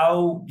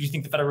 how do you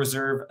think the Federal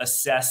Reserve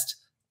assessed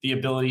the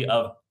ability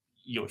of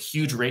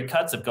huge rate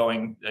cuts of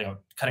cutting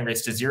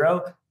rates to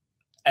zero,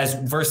 as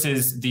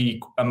versus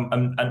the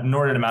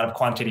inordinate amount of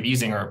quantitative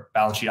easing or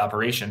balance sheet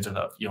operations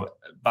of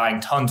buying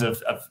tons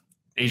of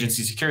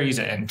agency securities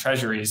and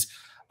treasuries?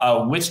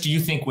 Which do you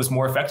think was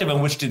more effective,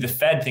 and which did the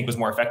Fed think was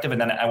more effective? And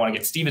then I want to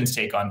get Stephen's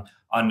take on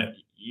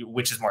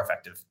which is more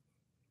effective.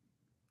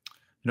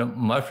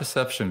 My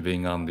perception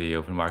being on the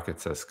open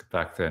markets desk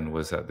back then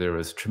was that there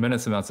was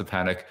tremendous amounts of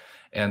panic,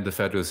 and the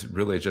Fed was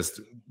really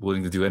just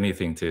willing to do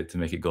anything to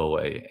make it go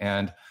away.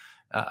 And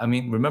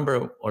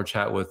remember our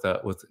chat with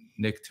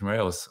Nick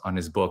Timareos on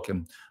his book,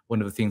 and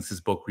one of the things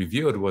his book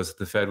reviewed was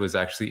the Fed was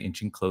actually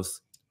inching close,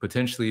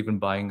 potentially even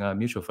buying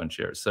mutual fund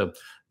shares. So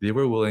they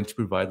were willing to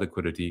provide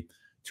liquidity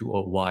to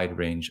a wide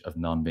range of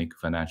non-bank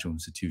financial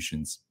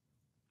institutions.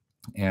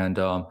 And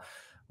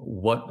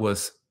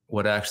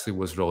what actually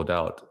was rolled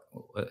out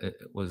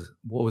was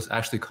what was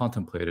actually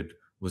contemplated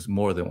was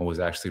more than what was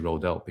actually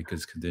rolled out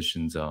because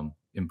conditions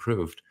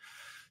improved.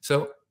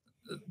 So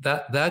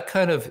that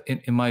kind of,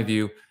 in my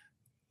view,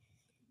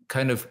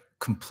 kind of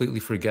completely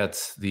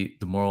forgets the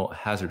moral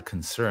hazard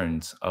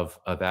concerns of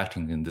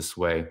acting in this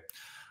way,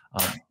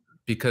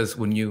 because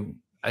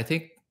I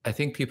think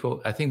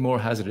moral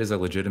hazard is a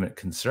legitimate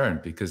concern,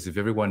 because if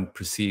everyone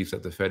perceives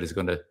that the Fed is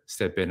going to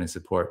step in and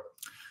support,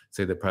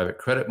 say, the private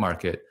credit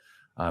market,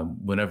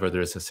 whenever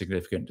there's a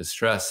significant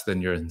distress,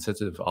 then your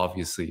incentive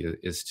obviously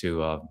is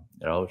to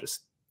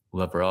just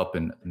lever up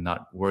and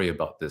not worry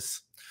about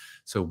this.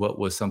 So what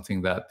was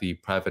something that the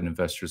private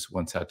investors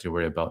once had to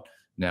worry about,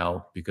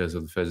 now because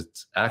of the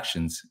Fed's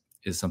actions,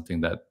 is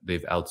something that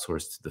they've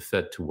outsourced to the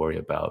Fed to worry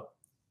about.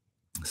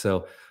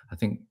 So I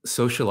think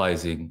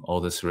socializing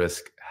all this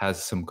risk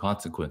has some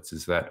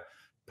consequences that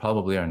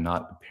probably are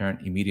not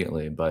apparent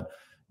immediately, but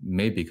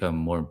may become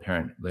more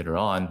apparent later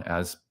on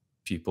as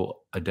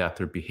people adapt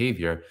their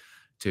behavior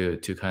to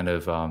kind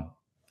of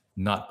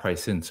not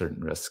price in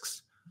certain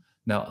risks.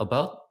 Now,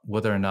 about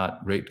whether or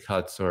not rate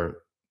cuts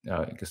or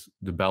I guess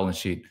the balance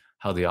sheet,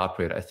 how they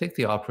operate, I think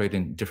they operate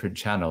in different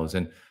channels.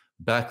 And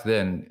back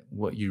then,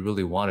 what you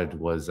really wanted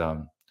was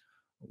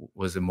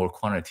a more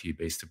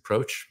quantity-based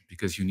approach,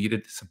 because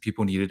some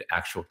people needed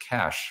actual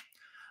cash.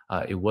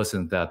 It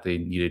wasn't that they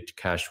needed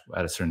cash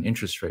at a certain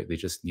interest rate; they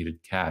just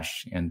needed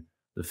cash, and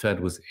the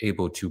Fed was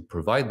able to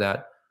provide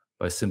that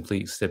by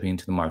simply stepping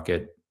into the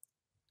market,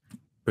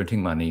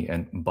 printing money,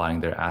 and buying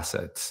their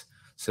assets.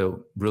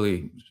 So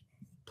really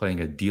playing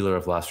a dealer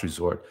of last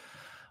resort,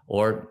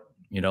 or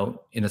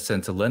in a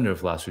sense, a lender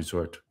of last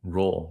resort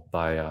role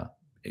by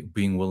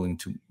being willing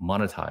to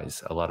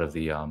monetize a lot of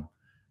the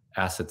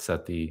assets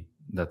that the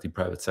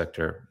private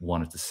sector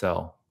wanted to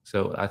sell.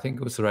 So I think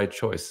it was the right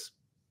choice.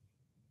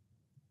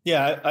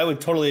 Yeah, I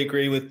would totally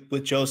agree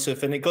with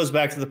Joseph. And it goes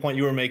back to the point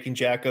you were making,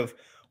 Jack, of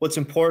what's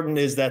important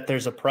is that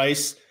there's a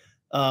price,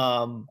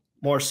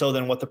 more so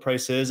than what the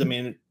price is. I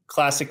mean,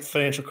 classic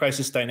financial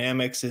crisis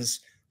dynamics is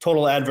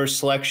total adverse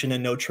selection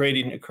and no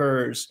trading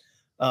occurs.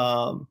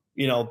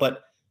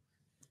 But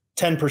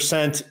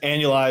 10%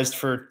 annualized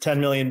for 10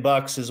 million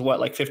bucks is what,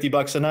 like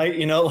 $50 a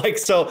night,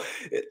 so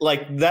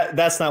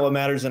that's not what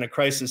matters in a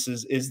crisis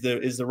is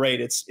the rate.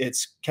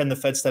 It's can the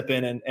Fed step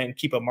in and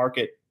keep a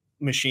market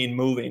machine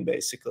moving,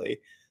 basically.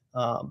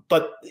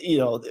 But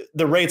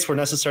the rates were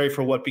necessary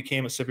for what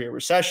became a severe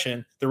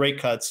recession, the rate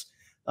cuts.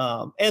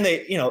 And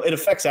it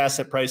affects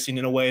asset pricing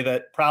in a way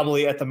that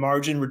probably at the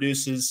margin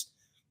reduces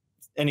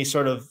any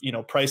sort of,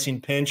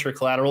 pricing pinch or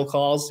collateral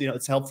calls.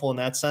 It's helpful in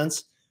that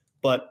sense.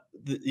 But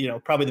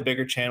probably the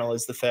bigger channel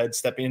is the Fed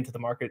stepping into the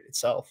market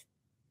itself.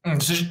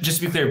 So just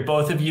to be clear,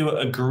 both of you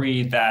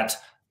agree that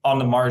on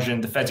the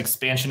margin, the Fed's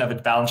expansion of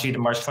its balance sheet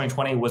in March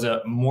 2020 was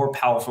a more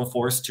powerful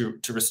force to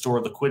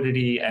restore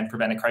liquidity and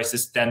prevent a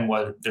crisis than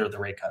were the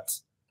rate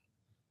cuts?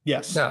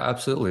 Yes. Yeah,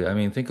 absolutely. I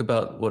mean, think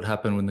about what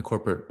happened in the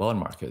corporate bond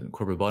market. The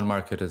corporate bond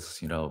market is,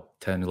 $10,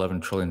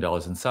 $11 trillion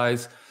in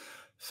size.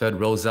 Fed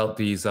rolls out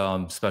these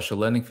special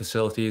lending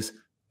facilities.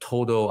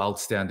 Total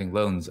outstanding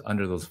loans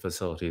under those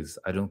facilities,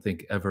 I don't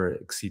think ever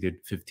exceeded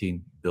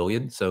 15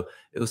 billion. So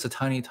it was a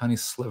tiny, tiny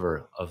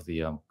sliver of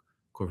the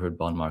corporate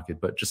bond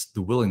market, but just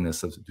the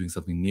willingness of doing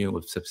something new,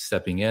 of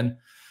stepping in,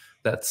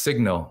 that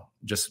signal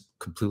just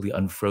completely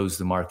unfroze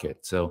the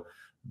market. So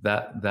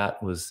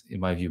that was, in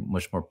my view,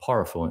 much more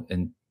powerful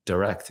and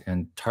direct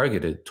and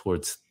targeted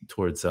towards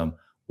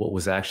what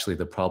was actually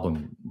the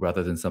problem,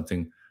 rather than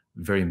something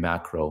very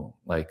macro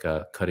like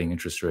cutting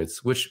interest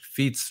rates, which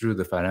feeds through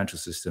the financial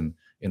system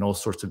in all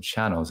sorts of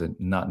channels and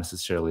not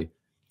necessarily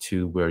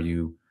to where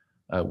you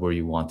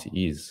want to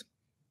ease.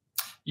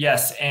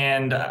 Yes,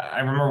 and I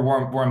remember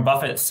Warren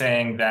Buffett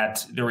saying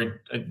that there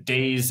were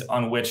days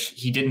on which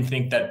he didn't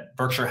think that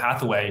Berkshire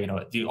Hathaway,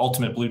 the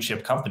ultimate blue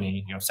chip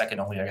company, second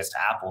only, I guess, to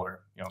Apple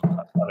or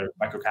other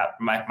microcap,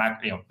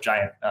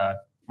 giant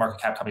market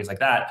cap companies like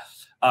that,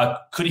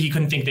 he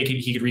couldn't think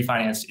he could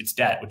refinance its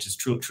debt, which is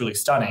truly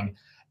stunning.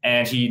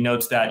 And he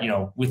notes that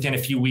within a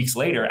few weeks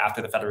later,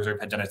 after the Federal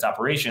Reserve had done its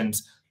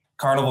operations,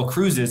 Carnival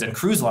Cruises and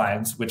cruise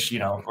lines, which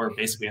were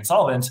basically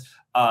insolvent,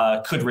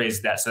 could raise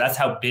debt. So that's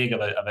how big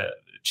of a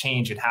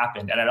change had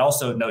happened. And I'd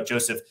also note,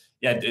 Joseph,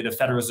 the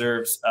Federal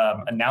Reserve's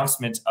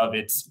announcement of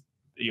its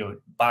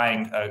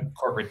buying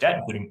corporate debt,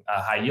 including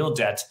high yield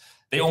debt,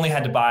 they only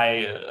had to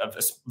buy a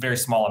very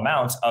small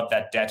amount of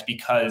that debt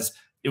because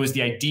it was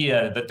the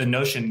idea, that the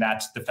notion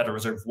that the Federal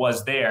Reserve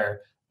was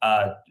there,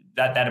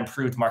 that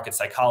improved market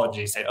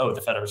psychology. Say, oh,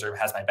 the Federal Reserve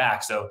has my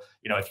back. So,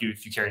 if you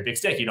carry a big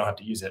stick, you don't have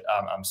to use it.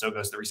 So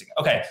goes the reasoning.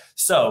 Okay,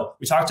 so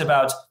we talked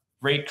about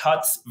rate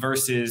cuts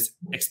versus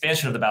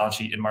expansion of the balance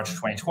sheet in March of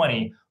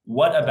 2020.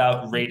 What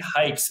about rate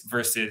hikes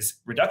versus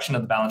reduction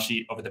of the balance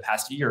sheet over the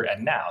past year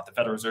and now? The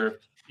Federal Reserve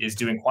is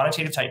doing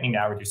quantitative tightening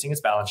now, reducing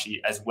its balance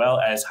sheet, as well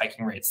as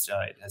hiking rates.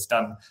 It has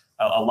done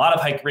a lot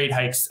of rate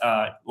hikes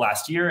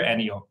last year,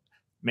 and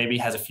maybe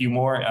has a few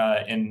more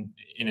in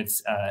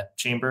its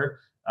chamber,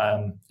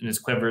 in its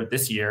quiver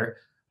this year.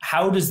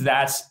 How does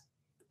that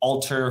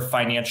alter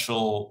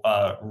financial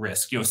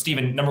risk?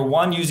 Stephen, number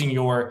one, using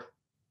your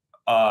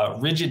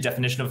rigid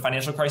definition of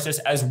financial crisis,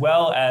 as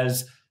well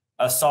as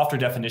a softer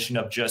definition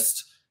of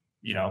just,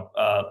 sort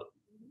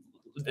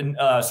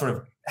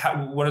of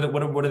what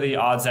are the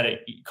odds that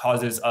it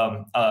causes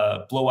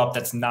a blow up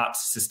that's not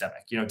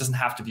systemic? It doesn't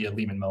have to be a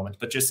Lehman moment,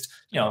 but just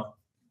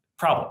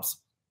problems.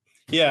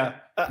 Yeah,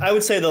 I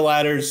would say the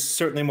latter is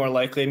certainly more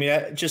likely. I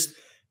mean, just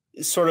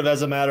sort of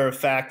as a matter of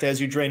fact,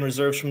 as you drain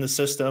reserves from the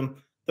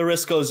system, the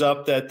risk goes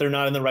up that they're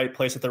not in the right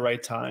place at the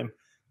right time,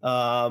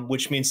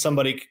 which means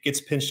somebody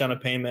gets pinched on a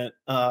payment,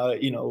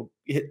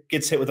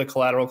 gets hit with a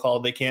collateral call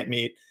they can't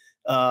meet.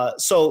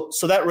 So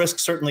that risk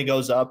certainly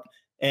goes up.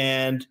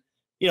 And,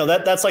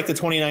 that's like the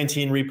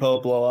 2019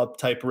 repo blow up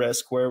type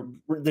risk where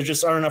there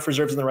just aren't enough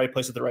reserves in the right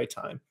place at the right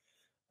time.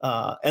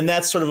 And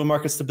that's sort of a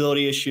market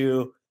stability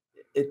issue.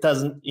 It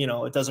doesn't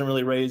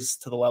really raise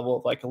to the level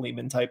of like a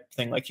Lehman type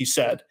thing, like you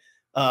said.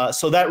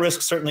 So that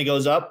risk certainly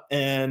goes up.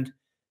 And,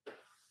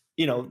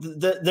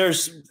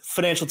 there's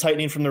financial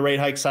tightening from the rate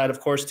hike side,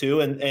 of course,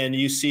 too. And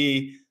you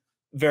see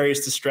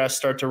various distress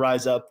start to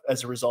rise up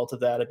as a result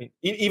of that. I mean,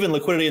 even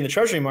liquidity in the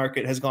treasury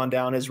market has gone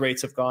down as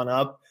rates have gone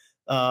up.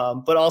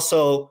 But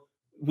also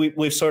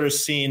we've sort of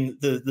seen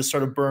the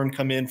sort of burn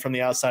come in from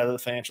the outside of the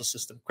financial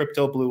system.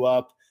 Crypto blew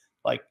up,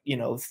 like,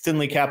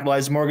 thinly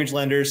capitalized mortgage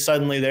lenders,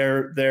 suddenly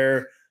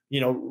their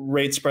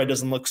rate spread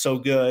doesn't look so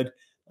good.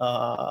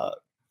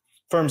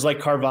 Firms like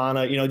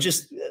Carvana,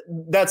 just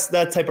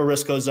that type of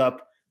risk goes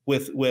up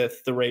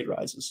with the rate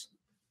rises.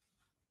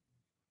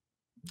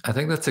 I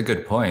think that's a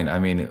good point. I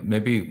mean,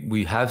 maybe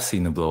we have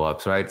seen the blow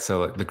ups, right?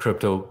 So the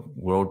crypto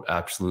world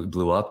absolutely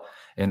blew up.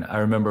 And I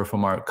remember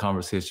from our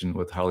conversation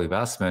with Farley,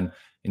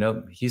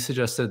 he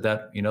suggested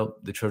that,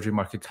 the treasury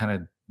market kind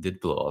of did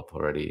blow up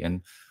already.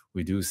 And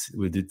we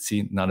did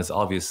see, not as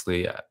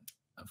obviously,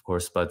 of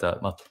course, but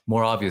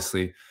more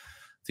obviously,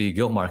 the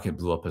gilt market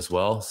blew up as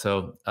well.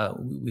 So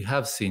we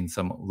have seen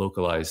some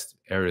localized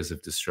areas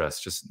of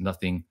distress, just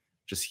nothing,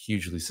 just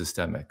hugely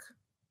systemic.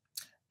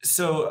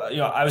 So,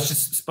 I was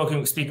just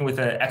speaking with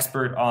an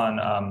expert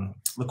on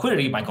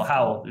liquidity, Michael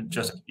Howell,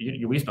 just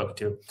we spoke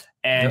to,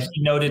 and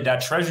he noted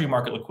that treasury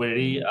market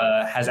liquidity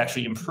has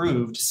actually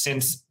improved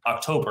since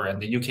October,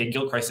 and the UK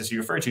gilt crisis you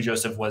referred to,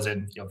 Joseph, was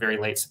in very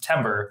late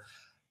September.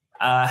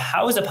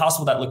 How is it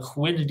possible that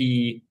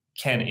liquidity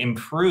can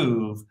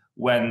improve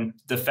when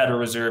the Federal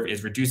Reserve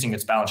is reducing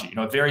its balance sheet?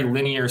 A very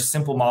linear,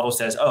 simple model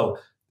says,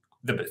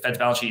 the Fed's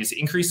balance sheet is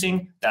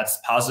increasing. That's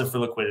positive for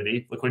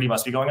liquidity. Liquidity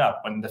must be going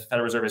up. When the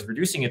Federal Reserve is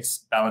reducing its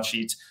balance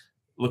sheet,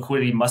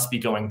 liquidity must be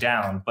going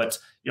down. But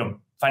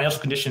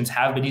financial conditions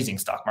have been easing.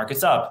 Stock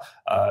market's up.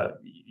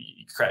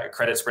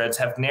 Credit spreads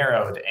have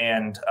narrowed,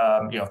 and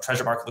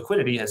treasury market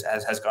liquidity has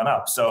gone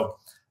up. So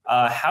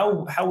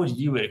how would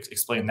you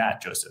explain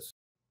that, Joseph?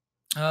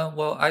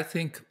 Well, I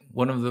think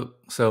when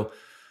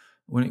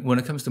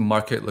it comes to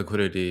market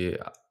liquidity,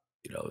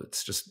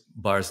 it's just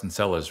buyers and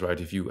sellers, right?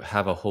 If you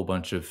have a whole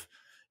bunch of,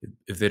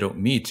 if they don't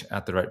meet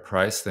at the right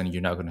price, then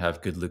you're not going to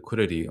have good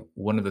liquidity.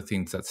 One of the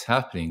things that's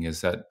happening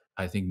is that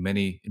I think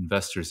many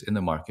investors in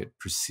the market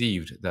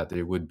perceived that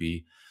there would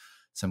be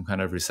some kind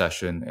of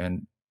recession.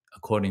 And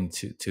according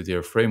to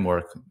their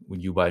framework, when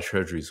you buy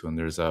treasuries when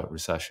there's a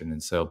recession.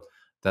 And so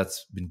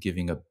that's been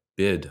giving a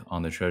bid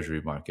on the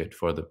treasury market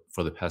for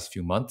the past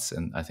few months.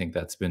 And I think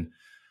that's been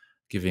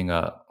giving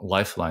a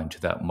lifeline to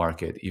that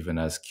market even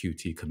as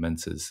QT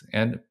commences.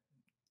 And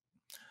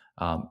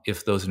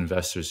if those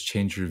investors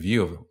change their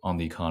view on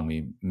the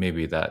economy,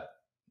 maybe that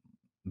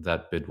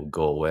bid will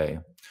go away.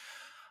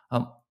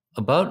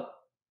 About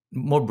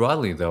more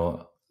broadly,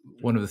 though,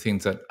 one of the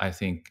things that I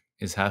think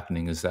is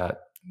happening is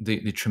that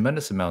the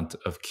tremendous amount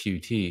of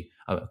QE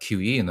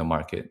in the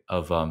market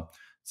of,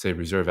 say,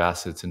 reserve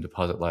assets and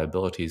deposit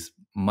liabilities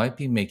might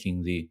be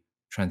making the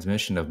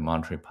transmission of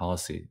monetary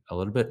policy a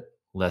little bit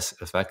less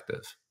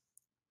effective.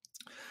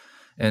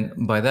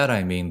 And by that,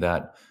 I mean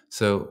that,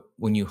 so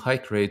when you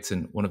hike rates,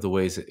 and one of the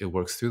ways it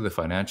works through the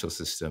financial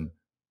system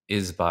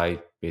is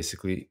by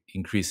basically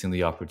increasing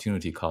the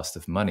opportunity cost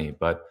of money.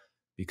 But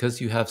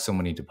because you have so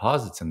many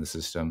deposits in the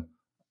system,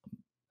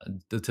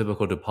 the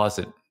typical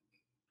deposit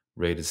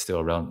rate is still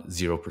around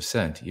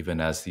 0%,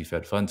 even as the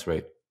Fed funds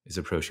rate is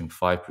approaching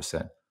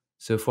 5%.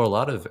 So for a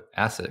lot of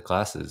asset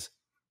classes,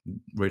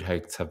 rate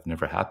hikes have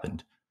never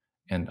happened.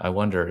 And I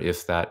wonder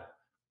if that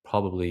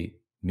probably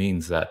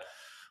means that,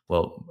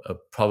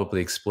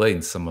 probably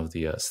explains some of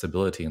the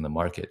stability in the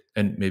market,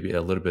 and maybe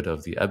a little bit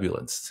of the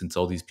ebullience, since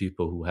all these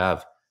people who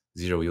have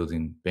zero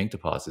yielding bank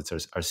deposits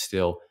are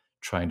still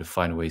trying to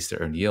find ways to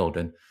earn yield.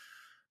 And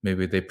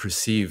maybe they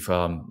perceive,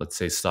 let's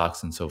say,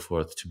 stocks and so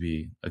forth to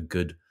be a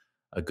good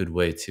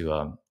way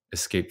to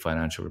escape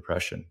financial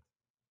repression.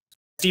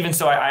 Stephen,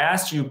 so I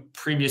asked you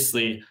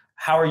previously,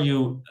 how are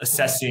you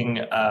assessing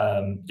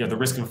the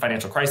risk of a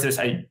financial crisis?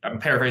 I'm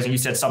paraphrasing. You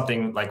said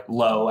something like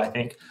low, I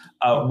think.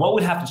 What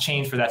would have to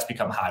change for that to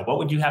become high? What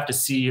would you have to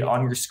see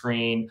on your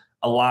screen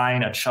a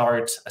line, a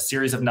chart, a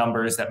series of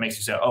numbers that makes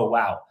you say, oh,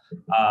 wow,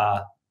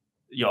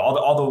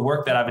 all the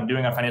work that I've been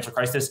doing on financial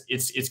crisis,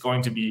 it's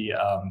going to be,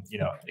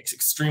 it's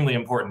extremely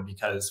important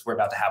because we're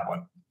about to have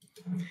one.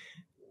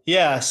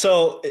 Yeah.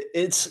 So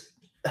it's,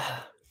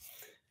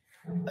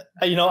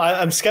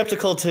 I'm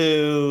skeptical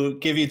to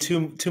give you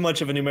too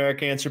much of a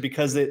numeric answer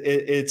because it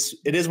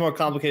is more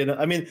complicated.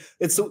 I mean,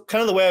 it's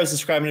kind of the way I was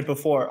describing it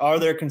before. Are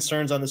there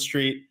concerns on the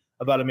street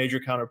about a major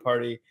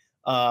counterparty?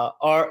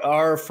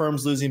 Are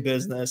firms losing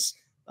business,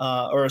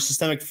 or a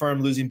systemic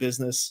firm losing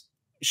business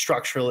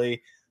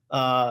structurally?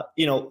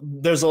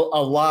 There's a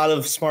lot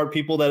of smart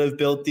people that have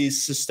built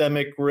these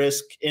systemic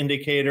risk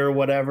indicator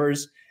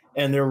whatevers,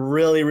 and they're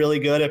really, really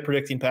good at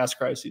predicting past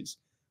crises.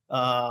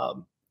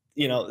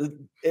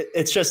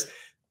 It's just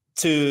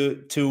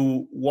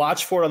to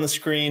watch for it on the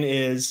screen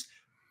is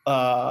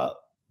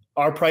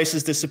our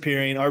prices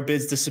disappearing, our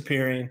bids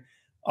disappearing,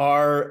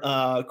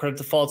 our credit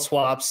default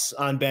swaps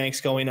on banks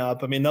going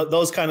up. I mean,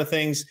 those kind of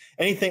things,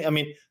 anything. I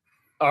mean,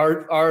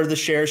 are the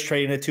shares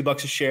trading at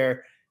 $2 a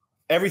share?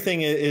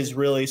 Everything is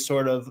really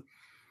sort of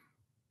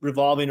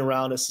revolving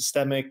around a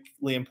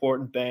systemically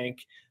important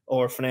bank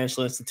or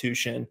financial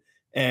institution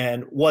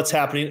and what's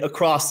happening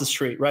across the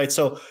street, right?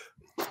 So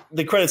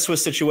the Credit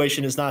Suisse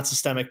situation is not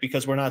systemic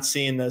because we're not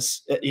seeing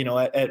this,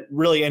 at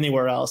really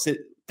anywhere else.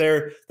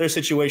 Their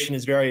situation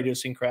is very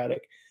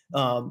idiosyncratic.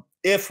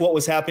 If what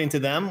was happening to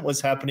them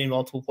was happening in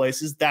multiple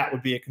places, that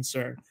would be a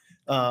concern.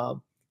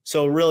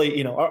 So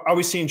really, are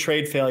we seeing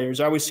trade failures?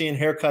 Are we seeing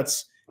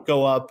haircuts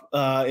go up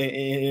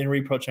in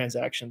repo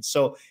transactions?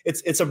 So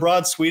it's a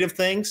broad suite of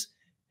things,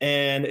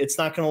 and it's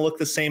not going to look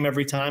the same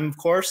every time, of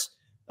course.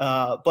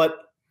 But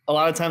a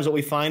lot of times what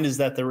we find is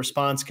that the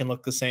response can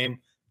look the same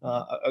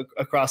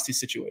across these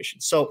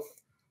situations. So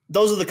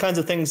those are the kinds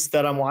of things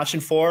that I'm watching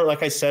for.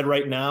 Like I said,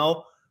 right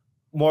now,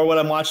 more what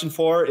I'm watching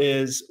for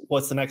is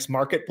what's the next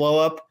market blow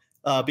up,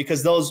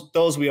 because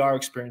those we are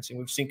experiencing.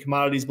 We've seen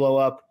commodities blow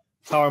up,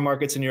 power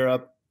markets in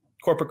Europe,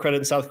 corporate credit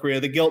in South Korea,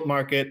 the gilt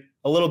market,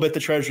 a little bit the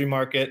treasury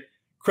market,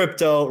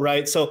 crypto,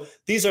 right? So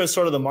these are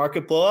sort of the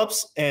market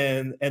blowups,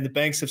 and the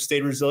banks have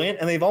stayed resilient,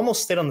 and they've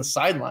almost stayed on the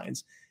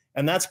sidelines.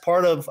 And that's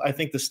part of, I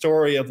think, the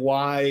story of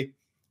why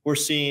we're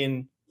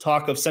seeing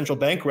talk of central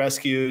bank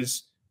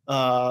rescues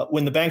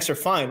when the banks are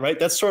fine, right?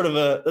 That's sort of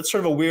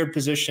a weird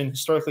position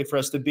historically for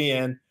us to be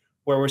in,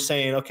 where we're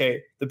saying,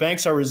 okay, the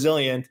banks are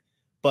resilient,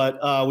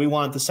 but we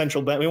want the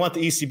central bank, we want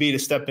the ECB to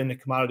step into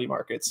commodity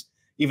markets,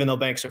 even though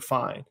banks are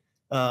fine.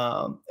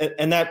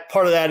 And that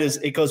part of that is,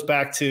 it goes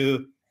back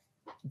to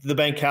the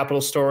bank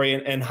capital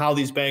story and how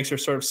these banks are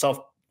sort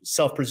of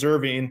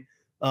self-preserving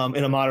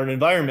in a modern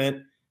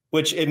environment,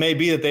 which it may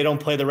be that they don't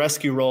play the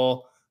rescue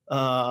role,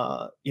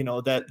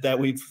 that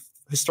we've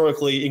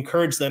historically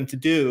encouraged them to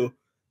do.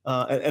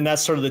 And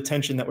that's sort of the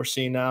tension that we're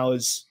seeing now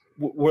is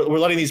we're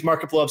letting these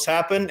market blowups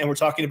happen, and we're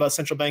talking about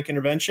central bank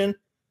intervention,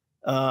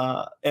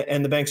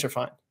 and the banks are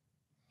fine.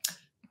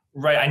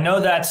 Right. I know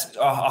that's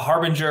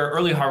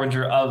early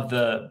harbinger of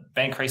the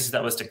bank crisis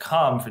that was to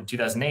come from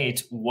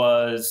 2008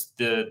 was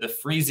the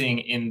freezing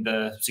in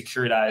the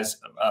securitized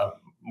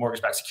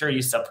mortgage-backed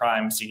securities,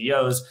 subprime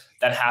CDOs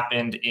that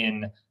happened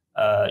in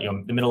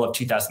the middle of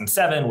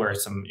 2007, where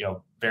some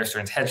Bear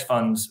Stearns hedge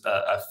funds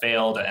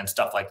failed and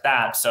stuff like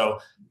that. So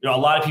a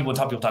lot of people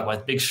talk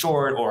about Big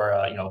Short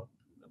or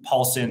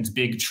Paulson's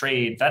big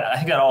trade. I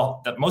think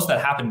that most of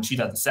that happened in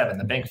 2007.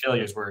 The bank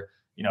failures were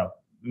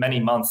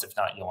many months, if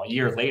not a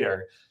year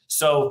later.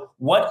 So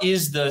what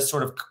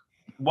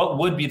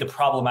would be the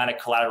problematic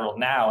collateral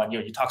now? And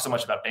you talk so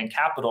much about bank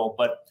capital,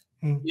 but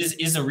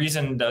is the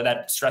reason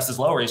that stress is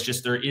lower is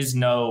just there is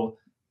no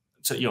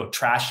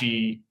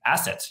trashy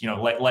assets.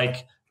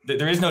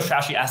 There is no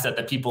trashy asset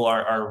that people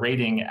are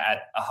rating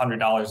at $100,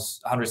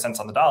 100 cents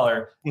on the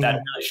dollar that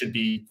really should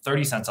be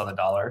 30 cents on the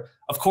dollar.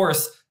 Of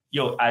course,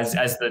 as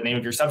the name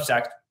of your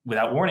Substack,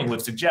 without warning,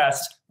 would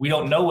suggest, we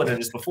don't know what it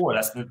is before.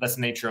 That's the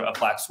nature of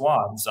black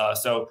swans.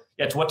 To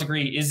what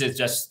degree is it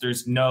just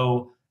there's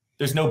no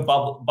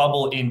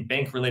bubble in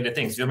bank related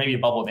things? There may be a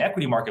bubble in the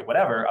equity market,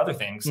 whatever, other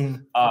things.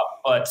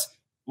 But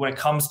when it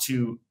comes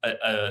to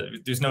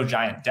there's no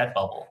giant debt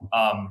bubble.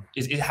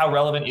 How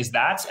relevant is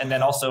that? And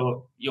then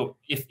also,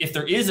 if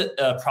there is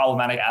a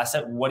problematic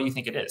asset, what do you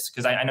think it is?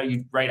 Because I know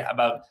you write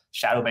about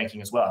shadow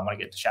banking as well. I want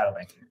to get to shadow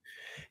banking.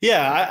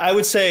 Yeah, I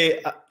would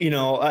say,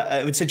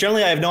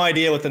 generally I have no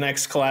idea what the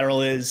next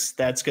collateral is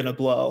that's going to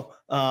blow.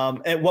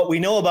 And what we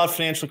know about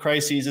financial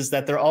crises is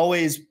that they're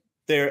always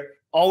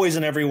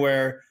and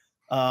everywhere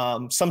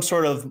some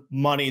sort of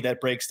money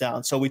that breaks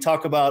down. So we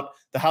talk about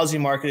the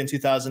housing market in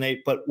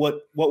 2008, but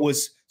what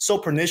was so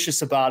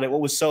pernicious about it,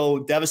 what was so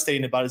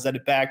devastating about it, is that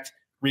it backed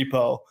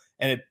repo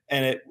and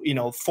it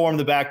formed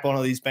the backbone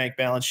of these bank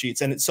balance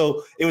sheets. And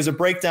so it was a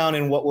breakdown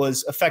in what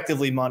was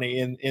effectively money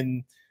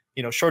in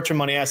short-term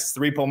money assets, the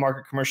repo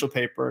market, commercial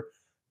paper.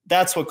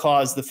 That's what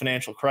caused the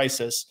financial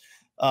crisis.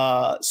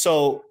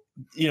 So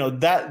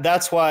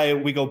that's why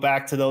we go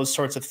back to those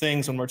sorts of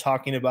things when we're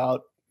talking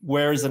about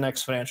where is the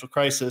next financial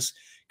crisis,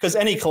 because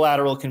any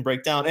collateral can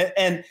break down.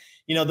 And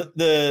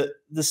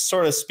this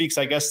sort of speaks,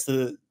 I guess,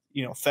 to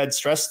Fed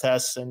stress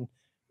tests, and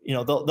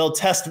they'll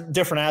test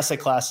different asset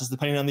classes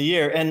depending on the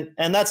year, and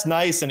that's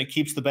nice, and it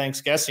keeps the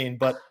banks guessing.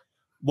 But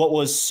what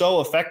was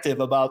so effective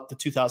about the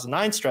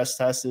 2009 stress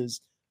test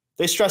is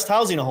they stressed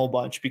housing a whole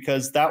bunch,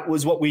 because that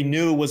was what we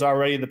knew was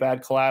already the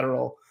bad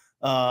collateral,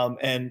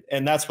 and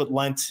that's what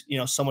lent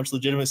so much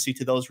legitimacy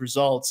to those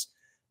results.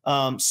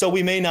 So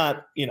we may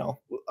not,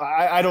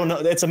 I don't know.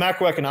 It's a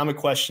macroeconomic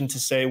question to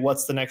say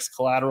what's the next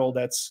collateral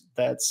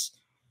that's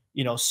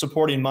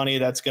supporting money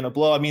that's going to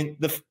blow. I mean,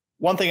 the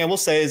one thing I will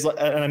say is,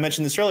 and I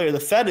mentioned this earlier, the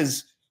Fed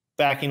is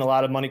backing a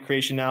lot of money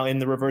creation now in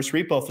the reverse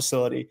repo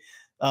facility,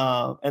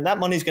 and that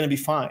money is going to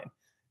be fine.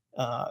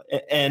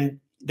 And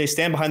they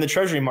stand behind the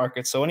Treasury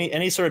market, so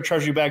any sort of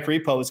Treasury-backed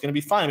repo is going to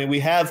be fine. I mean, we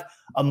have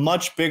a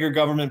much bigger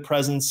government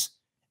presence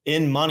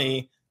in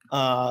money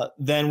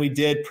than we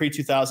did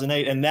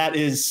pre-2008, and that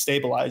is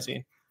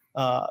stabilizing.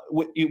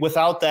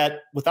 Without that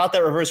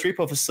reverse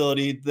repo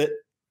facility,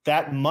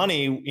 that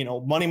money,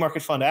 money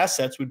market fund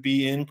assets would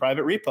be in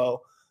private repo,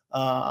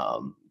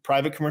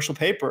 private commercial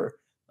paper,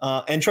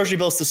 and Treasury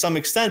bills to some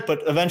extent.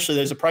 But eventually,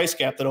 there's a price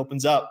gap that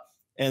opens up,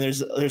 and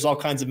there's all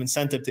kinds of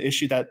incentive to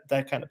issue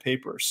that kind of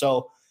paper.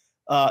 So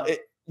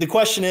the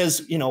question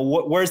is,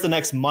 where's the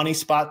next money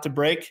spot to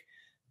break?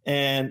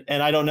 And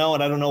I don't know,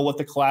 and I don't know what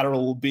the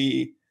collateral will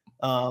be.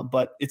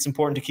 But it's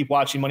important to keep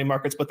watching money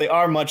markets, but they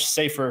are much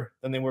safer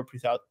than they were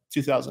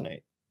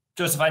pre-2008.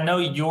 Joseph, I know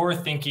you're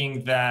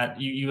thinking that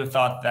you have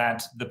thought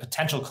that the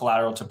potential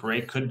collateral to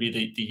break could be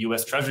the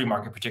U.S. Treasury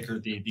market,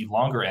 particularly the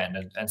longer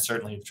end, and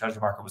certainly the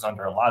Treasury market was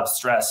under a lot of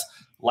stress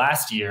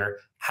last year.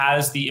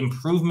 Has the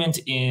improvement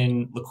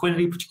in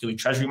liquidity, particularly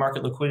Treasury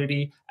market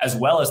liquidity, as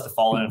well as the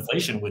fall in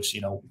inflation, which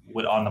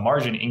would on the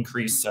margin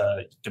increase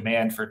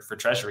demand for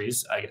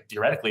Treasuries,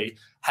 theoretically,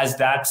 has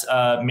that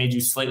made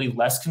you slightly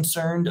less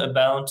concerned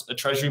about a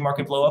Treasury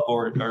market blow up,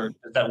 or does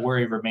that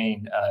worry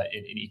remain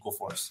in equal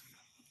force?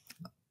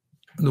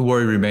 The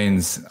worry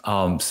remains.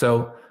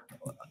 So,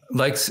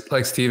 like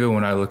Steven,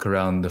 when I look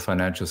around the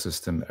financial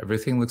system,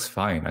 everything looks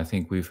fine. I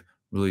think we've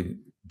really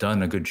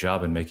done a good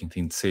job in making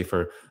things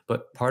safer.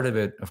 But part of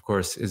it, of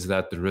course, is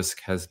that the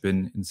risk has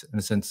been, in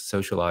a sense,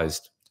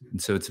 socialized.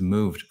 And so it's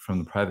moved from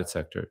the private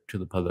sector to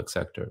the public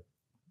sector.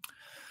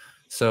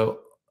 So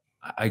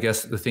I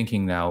guess the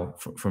thinking now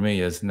for me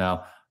is,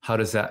 now, how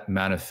does that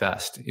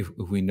manifest? If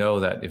we know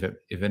that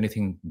if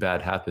anything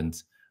bad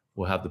happens,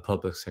 we'll have the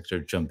public sector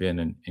jump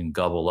in and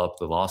gobble up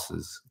the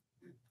losses.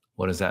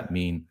 What does that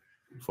mean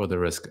for the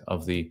risk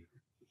of the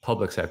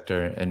public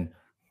sector? And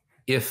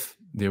if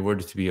there were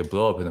to be a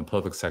blow up in the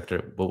public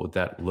sector, what would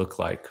that look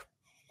like?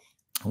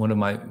 One of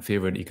my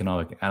favorite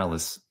economic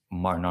analysts,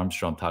 Martin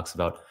Armstrong, talks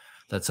about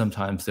that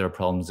sometimes there are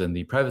problems in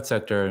the private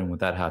sector, and when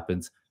that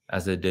happens,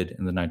 as it did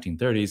in the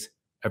 1930s,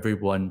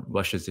 everyone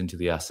rushes into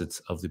the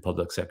assets of the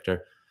public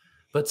sector.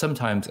 But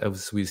sometimes,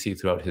 as we see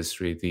throughout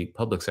history, the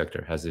public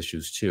sector has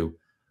issues too.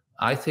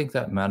 I think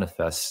that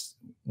manifests,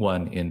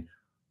 one, in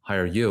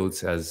higher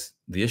yields, as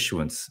the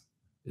issuance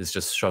is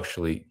just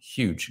structurally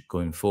huge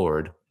going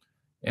forward,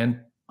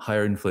 and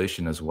higher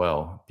inflation as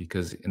well,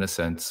 because in a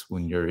sense,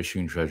 when you're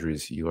issuing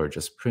treasuries, you are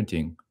just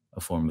printing a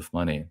form of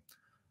money.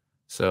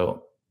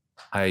 So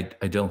I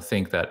don't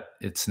think that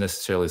it's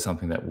necessarily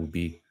something that will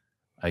be,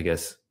 I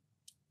guess,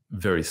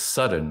 very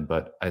sudden,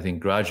 but I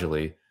think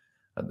gradually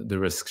the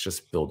risks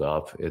just build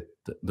up.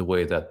 The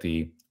way that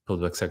the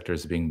public sector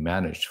is being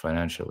managed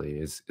financially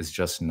is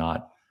just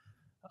not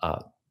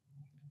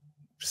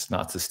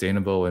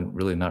sustainable, and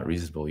really not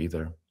reasonable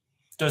either.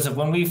 Joseph,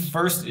 when we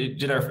first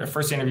did our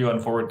first interview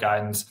on forward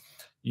guidance,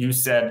 you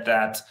said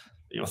that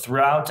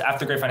throughout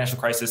after the Great Financial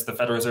Crisis, the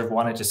Federal Reserve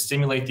wanted to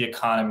stimulate the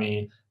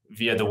economy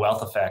via the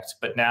wealth effect,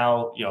 but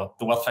now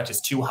the wealth effect is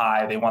too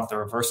high. They want the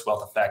reverse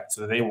wealth effect,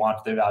 so they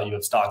want the value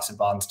of stocks and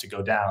bonds to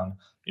go down.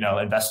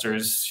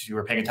 Investors who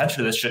are paying attention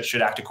to this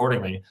should act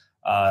accordingly.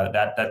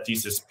 That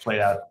thesis played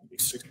out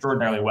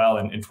extraordinarily well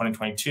in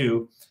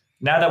 2022.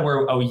 Now that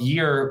we're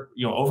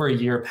over a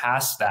year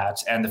past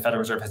that, and the Federal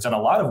Reserve has done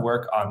a lot of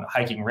work on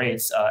hiking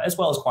rates, as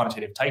well as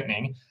quantitative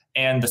tightening,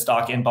 and the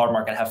stock and bond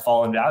market have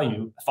fallen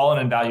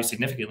in value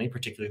significantly,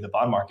 particularly the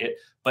bond market.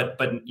 But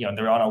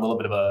they're on a little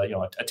bit of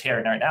a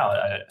tear right now,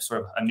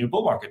 sort of a new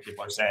bull market,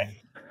 people are saying.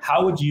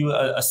 How would you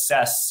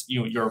assess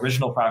your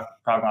original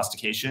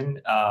prognostication,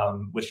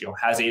 which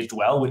has aged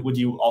well? Would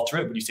you alter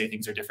it? Would you say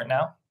things are different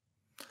now?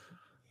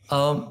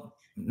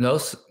 No.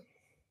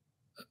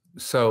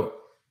 So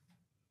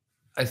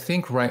I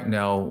think right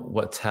now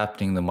what's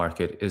happening in the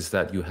market is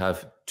that you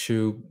have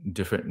two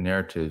different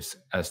narratives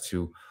as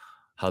to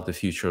how the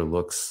future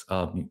looks.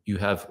 You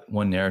have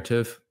one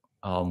narrative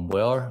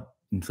where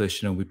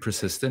inflation will be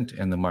persistent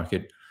in the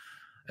market.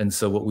 And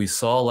so what we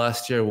saw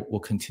last year will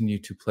continue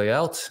to play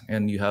out.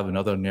 And you have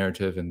another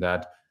narrative in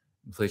that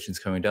inflation is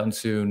coming down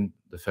soon.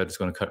 The Fed is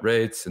going to cut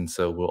rates. And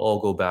so we'll all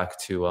go back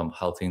to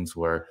how things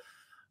were,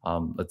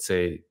 let's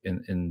say,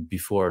 in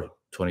before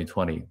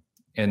 2020.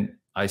 And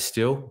I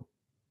still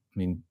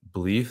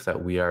believe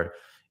that we are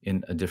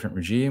in a different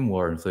regime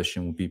where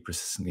inflation will be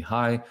persistently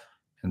high.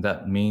 And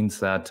that means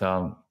that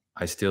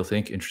I still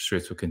think interest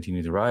rates will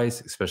continue to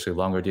rise, especially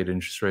longer dated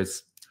interest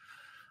rates.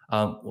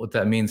 What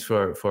that means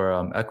for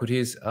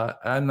equities,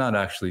 I'm not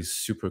actually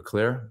super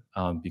clear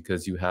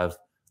because you have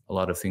a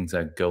lot of things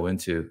that go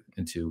into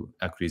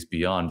equities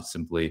beyond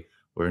simply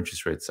where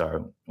interest rates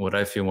are. What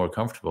I feel more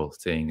comfortable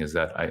saying is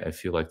that I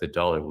feel like the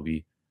dollar will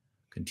be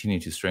continue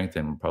to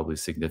strengthen, probably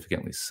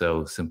significantly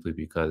so, simply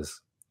because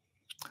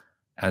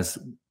as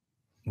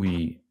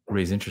we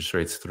raise interest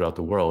rates throughout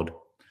the world,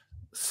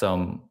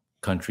 some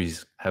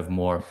countries have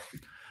more,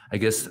 I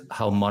guess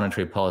how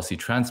monetary policy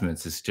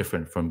transmits is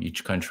different from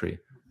each country.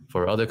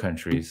 For other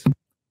countries,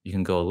 you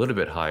can go a little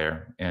bit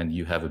higher and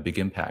you have a big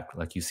impact,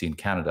 like you see in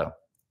Canada,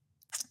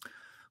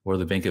 where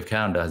the Bank of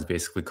Canada has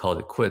basically called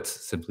it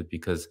quits simply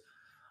because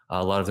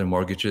a lot of their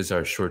mortgages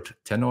are short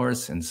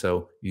tenors. And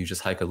so you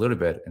just hike a little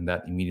bit and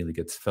that immediately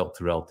gets felt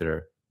throughout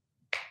their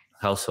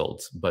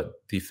households. But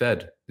the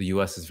Fed, the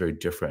US is very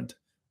different.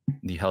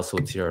 The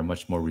households here are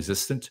much more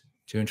resistant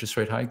to interest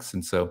rate hikes.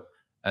 And so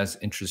as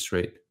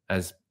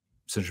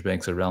central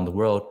banks around the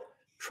world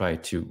try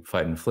to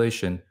fight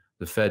inflation,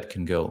 the Fed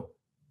can go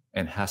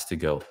and has to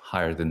go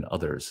higher than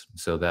others.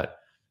 So that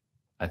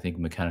I think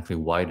mechanically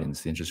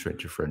widens the interest rate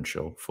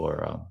differential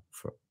for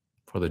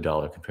the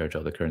dollar compared to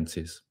other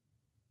currencies.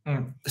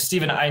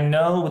 Stephen, I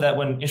know that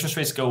when interest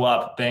rates go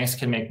up, banks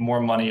can make more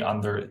money on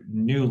their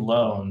new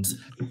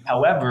loans.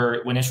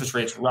 However, when interest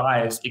rates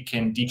rise, it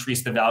can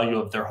decrease the value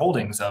of their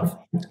holdings of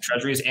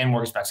treasuries and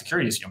mortgage-backed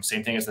securities.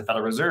 Same thing as the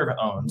Federal Reserve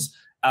owns.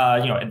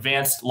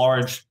 Advanced,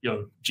 large,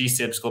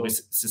 G-SIBs, globally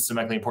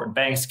systemically important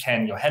banks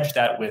can hedge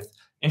that with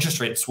interest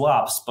rate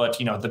swaps. But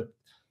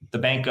the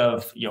Bank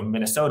of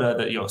Minnesota,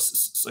 the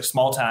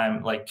small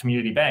time like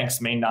community banks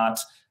may not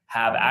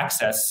have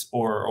access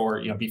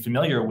or be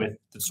familiar with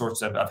the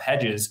sorts of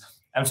hedges.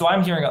 And so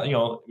I'm hearing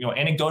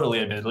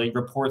anecdotally, admittedly,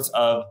 reports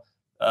of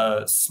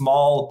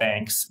small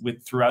banks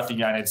throughout the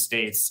United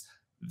States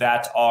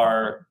that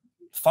are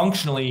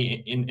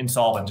functionally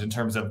insolvent in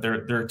terms of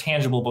their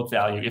tangible book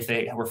value. If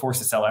they were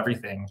forced to sell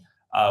everything,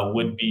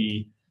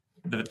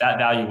 that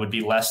value would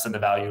be less than the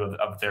value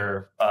of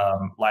their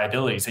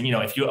liabilities. And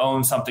if you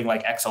own something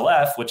like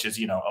XLF, which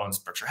is owns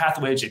Berkshire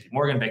Hathaway, JP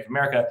Morgan, Bank of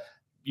America,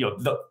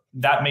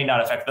 that may not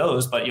affect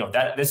those, but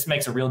this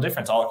makes a real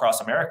difference all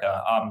across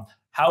America.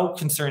 How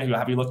concerned are you?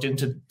 Have you looked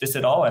into this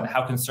at all, and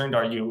how concerned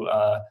are you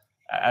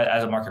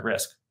as a market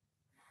risk?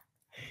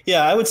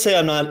 Yeah, I would say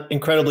I'm not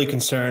incredibly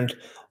concerned.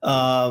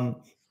 The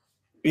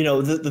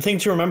thing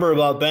to remember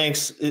about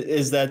banks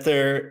is that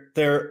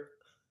they're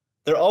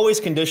always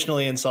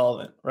conditionally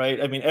insolvent,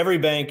 right? I mean, every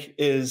bank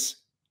is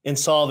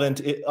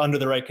insolvent under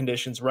the right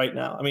conditions right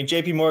now. I mean,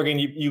 JP Morgan,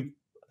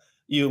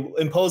 you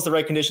impose the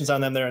right conditions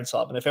on them, they're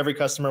insolvent. If every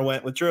customer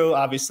withdrew,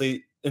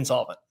 obviously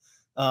insolvent.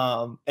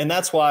 And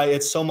that's why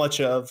it's so much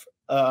of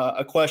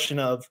a question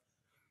of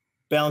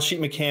balance sheet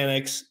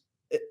mechanics,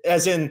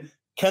 as in,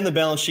 can the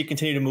balance sheet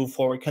continue to move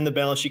forward? Can the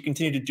balance sheet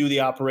continue to do the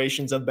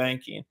operations of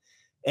banking?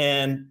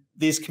 And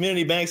these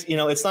community banks,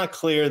 it's not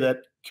clear that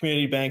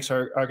community banks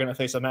are going to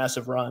face a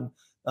massive run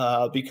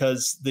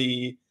because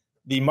the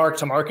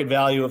mark-to-market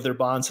value of their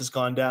bonds has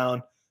gone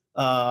down.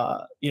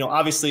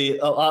 Obviously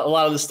a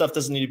lot of this stuff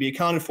doesn't need to be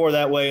accounted for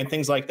that way and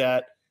things like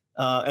that.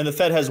 And the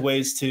Fed has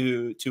ways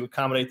to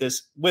accommodate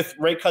this with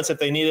rate cuts if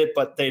they need it,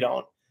 but they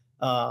don't.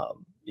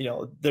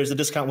 There's a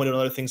discount window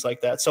and other things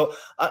like that. So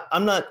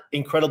I'm not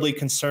incredibly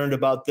concerned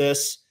about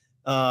this.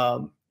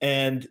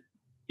 This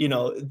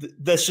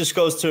just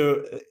goes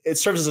to, it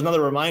serves as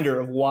another reminder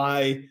of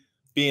why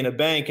being a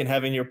bank and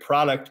having your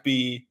product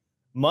be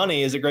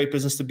money is a great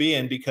business to be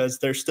in, because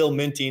they're still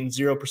minting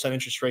 0%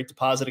 interest rate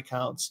deposit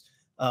accounts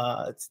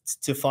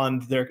to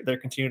fund their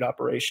continued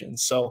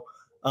operations. So,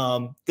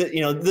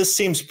 this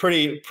seems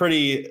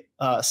pretty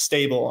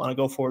stable on a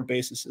go forward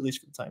basis, at least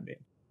for the time being.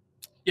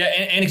 Yeah,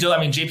 anecdote. I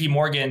mean, JP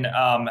Morgan,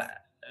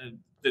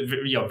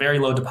 very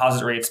low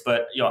deposit rates,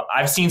 but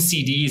I've seen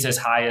CDs as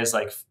high as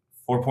like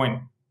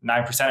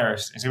 4.9% or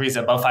series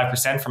above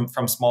 5%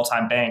 from small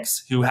time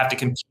banks who have to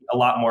compete a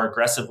lot more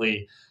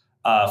aggressively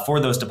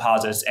for those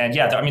deposits. And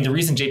the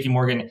reason JP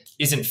Morgan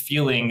isn't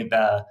feeling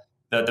the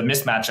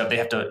mismatch of they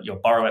have to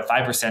borrow at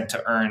 5%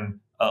 to earn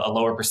a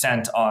lower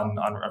percent on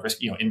a risk,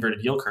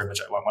 inverted yield curve,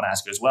 which I want to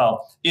ask you as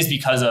well, is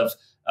because of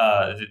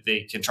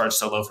they can charge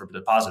so low for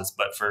deposits.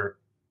 But for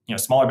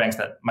smaller banks,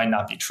 that might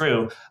not be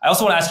true. I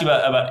also want to ask you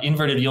about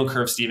inverted yield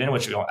curve, Stephen,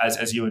 which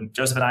as you and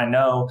Joseph and I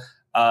know,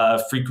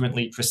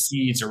 frequently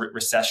precedes a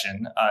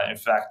recession. In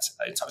fact,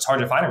 it's hard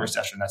to find a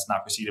recession that's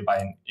not preceded by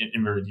an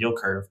inverted yield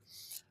curve.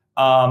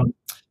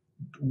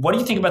 What do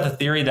you think about the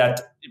theory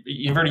that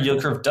inverted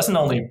yield curve doesn't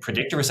only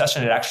predict a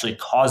recession, it actually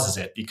causes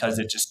it, because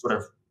it just sort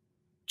of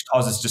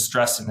causes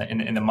distress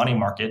in the money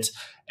market?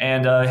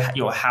 And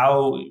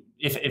how,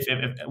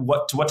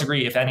 to what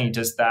degree, if any,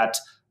 does that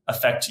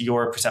affect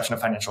your perception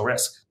of financial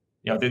risk?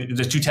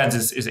 The 2 10s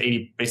is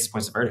 80 basis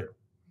points inverted.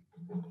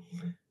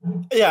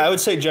 Yeah, I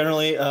would say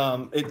generally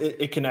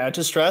it can add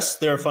to stress.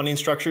 There are funding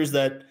structures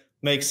that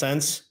make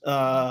sense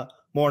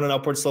more on an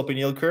upward sloping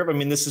yield curve. I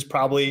mean, this is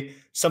probably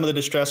some of the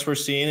distress we're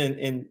seeing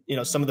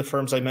in some of the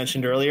firms I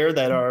mentioned earlier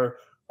that are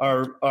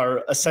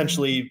are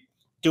essentially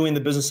doing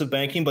the business of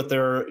banking, but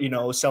they're,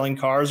 selling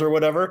cars or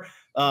whatever,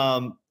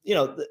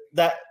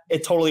 that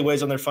it totally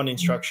weighs on their funding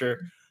structure.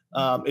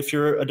 If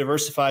you're a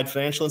diversified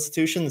financial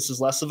institution, this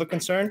is less of a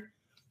concern.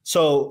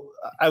 So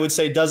I would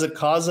say, does it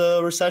cause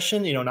a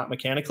recession? Not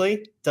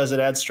mechanically. Does it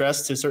add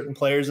stress to certain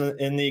players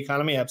in the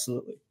economy?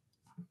 Absolutely.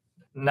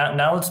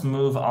 Now let's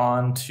move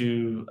on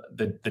to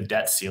the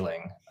debt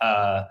ceiling.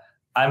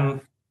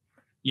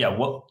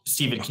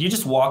 Stephen, can you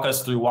just walk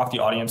the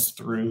audience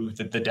through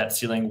the debt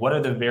ceiling? What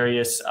are the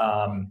various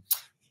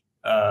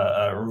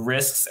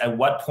risks? At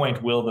what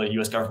point will the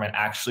U.S. government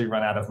actually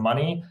run out of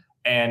money?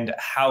 And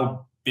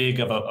how big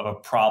of a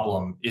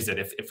problem is it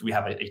if we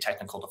have a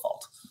technical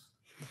default?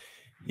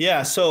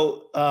 Yeah,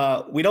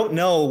 so we don't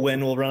know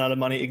when we'll run out of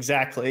money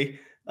exactly.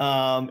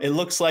 It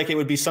looks like it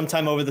would be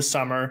sometime over the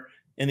summer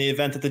in the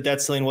event that the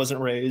debt ceiling wasn't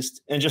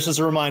raised. And just as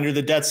a reminder,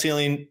 the debt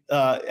ceiling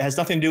has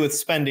nothing to do with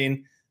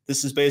spending.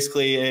 This is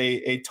basically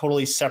a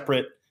totally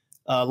separate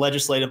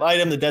legislative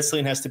item. The debt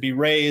ceiling has to be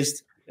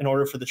raised in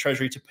order for the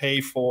Treasury to pay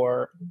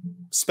for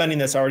spending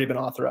that's already been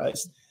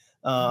authorized.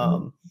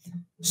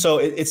 So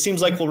it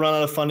seems like we'll run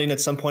out of funding at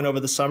some point over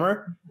the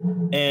summer.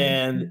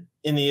 And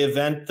in the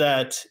event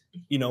that,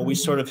 we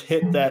sort of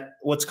hit that,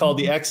 what's called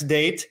the X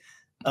date,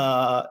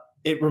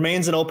 it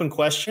remains an open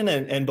question.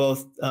 And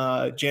both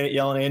Janet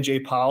Yellen and Jay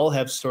Powell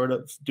have sort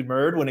of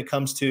demurred when it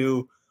comes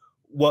to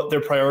what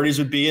their priorities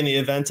would be in the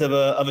event of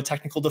a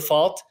technical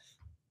default.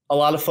 A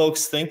lot of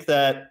folks think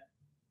that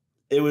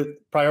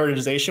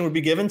prioritization would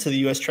be given to the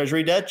U.S.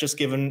 Treasury debt, just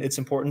given its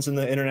importance in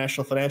the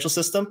international financial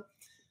system.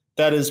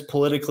 That is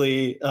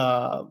politically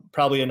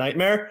probably a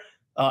nightmare.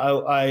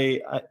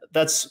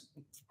 That's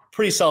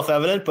pretty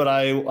self-evident, but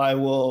I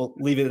will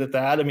leave it at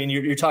that. I mean,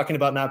 you're talking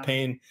about not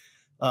paying,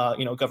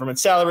 government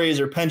salaries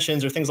or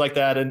pensions or things like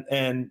that,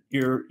 and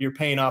you're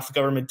paying off the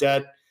government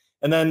debt.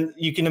 And then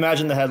you can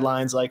imagine the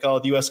headlines like, oh,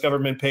 the U.S.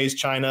 government pays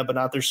China, but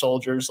not their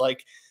soldiers,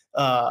 like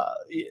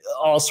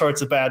all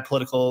sorts of bad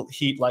political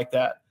heat like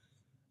that.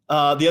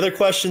 The other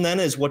question then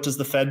is, what does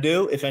the Fed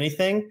do, if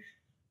anything?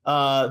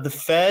 The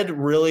Fed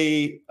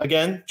really,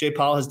 again, Jay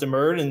Powell has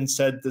demurred and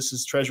said this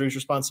is Treasury's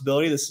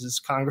responsibility. This is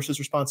Congress's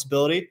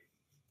responsibility.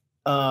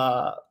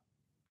 The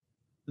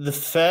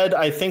Fed,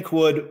 I think,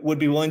 would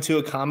be willing to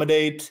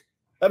accommodate.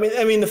 I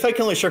mean, the Fed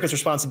can only shirk its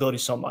responsibility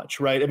so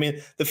much, right? I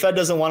mean, the Fed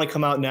doesn't want to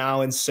come out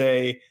now and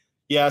say,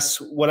 yes,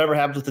 whatever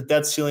happens with the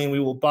debt ceiling, we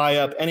will buy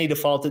up any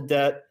defaulted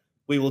debt.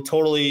 We will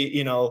totally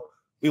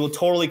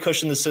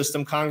cushion the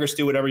system. Congress,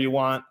 do whatever you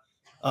want.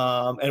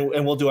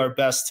 And we'll do our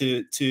best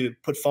to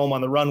put foam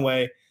on the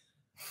runway.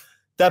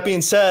 That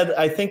being said,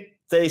 I think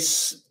they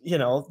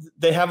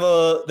have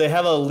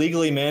a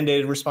legally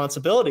mandated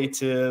responsibility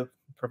to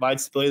provide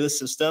stability to the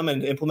system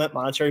and implement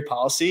monetary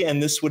policy,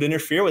 and this would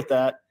interfere with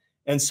that.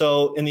 And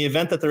so in the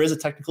event that there is a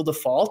technical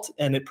default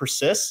and it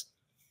persists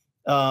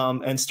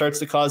and starts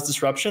to cause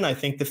disruption, I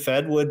think the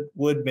Fed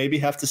would maybe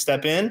have to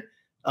step in.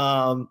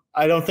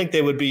 I don't think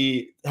they would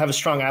have a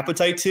strong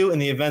appetite to in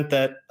the event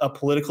that a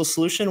political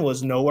solution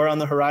was nowhere on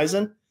the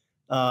horizon.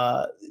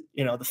 The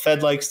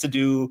Fed likes to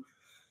do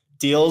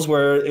deals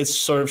where it's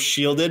sort of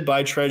shielded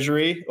by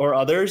Treasury or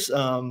others,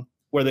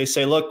 where they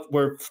say, look,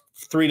 we're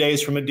 3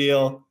 days from a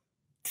deal.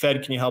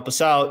 Fed, can you help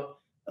us out?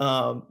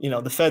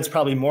 The Fed's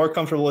probably more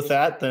comfortable with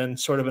that than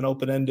sort of an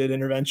open-ended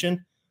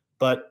intervention,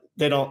 but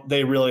they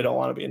really don't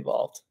want to be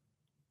involved.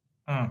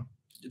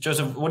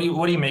 Joseph, what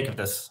do you make of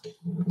this?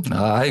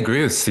 I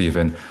agree with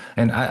Stephen.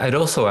 And I'd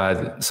also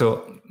add,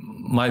 so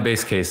my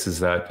base case is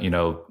that,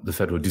 the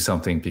Fed would do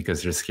something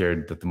because they're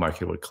scared that the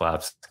market would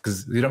collapse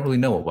because they don't really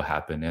know what will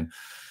happen. And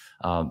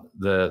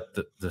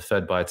the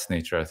Fed by its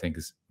nature, I think,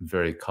 is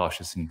very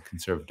cautious and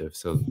conservative.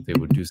 So they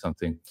would do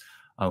something.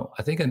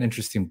 I think an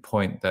interesting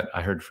point that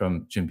I heard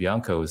from Jim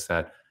Bianco is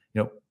that,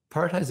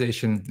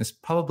 prioritization is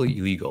probably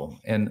illegal.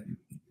 And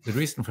the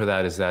reason for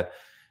that is that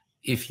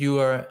if you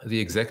are the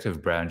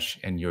executive branch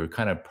and you're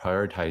kind of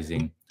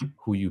prioritizing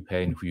who you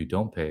pay and who you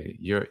don't pay,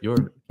 you're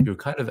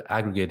kind of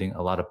aggregating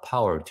a lot of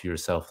power to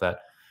yourself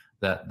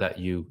that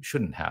you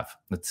shouldn't have.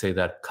 Let's say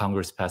that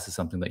Congress passes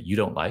something that you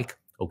don't like.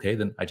 Okay,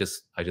 then I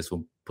just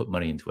will put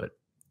money into it.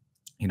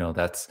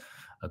 That's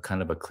a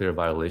kind of a clear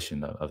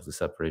violation of the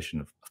separation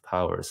of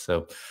powers.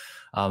 So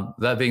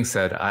that being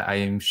said, I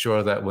am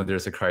sure that when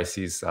there's a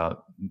crisis,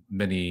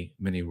 many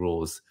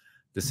rules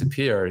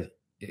disappear,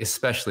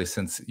 especially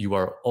since you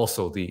are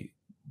also the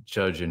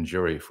judge and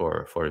jury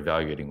for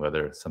evaluating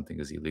whether something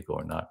is illegal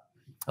or not.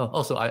 Oh,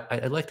 also,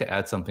 I'd like to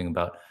add something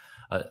about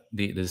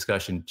the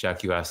discussion,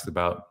 Jack, you asked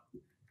about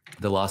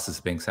the losses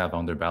banks have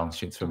on their balance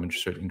sheets from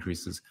interest rate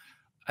increases.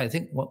 I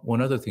think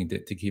one other thing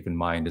to keep in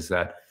mind is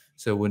that,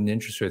 so when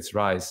interest rates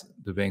rise,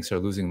 the banks are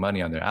losing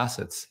money on their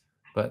assets,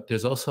 but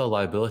there's also a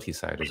liability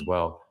side as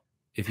well.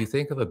 If you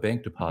think of a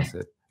bank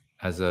deposit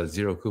as a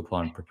zero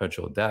coupon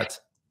perpetual debt,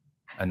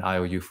 an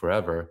IOU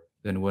forever,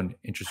 then when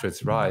interest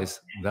rates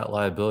rise, that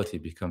liability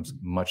becomes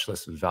much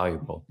less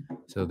valuable.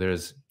 So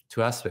there's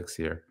two aspects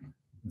here.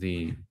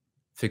 The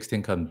fixed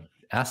income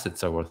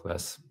assets are worth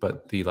less,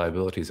 but the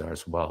liabilities are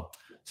as well.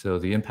 So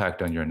the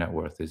impact on your net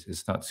worth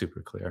is not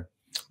super clear.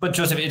 But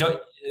Joseph,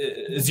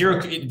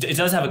 it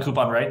does have a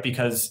coupon, right?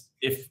 Because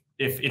if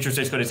interest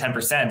rates go to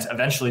 10%,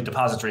 eventually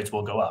deposit rates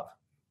will go up.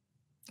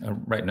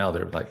 Right now,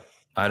 they're like,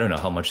 I don't know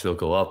how much they'll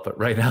go up, but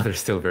right now they're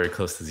still very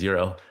close to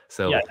zero.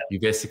 So yeah.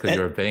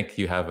 You're a bank,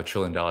 you have $1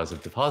 trillion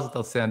of deposit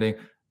outstanding,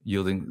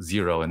 yielding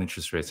zero, and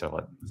interest rates are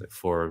like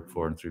 4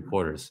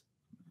 3/4.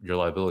 Your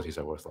liabilities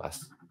are worth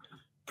less.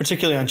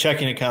 Particularly on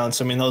checking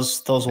accounts. I mean,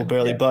 those will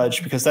barely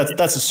budge because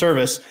that's a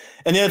service.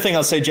 And the other thing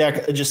I'll say,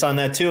 Jack, just on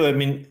that too, I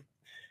mean,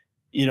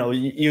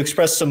 you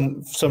expressed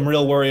some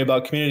real worry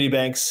about community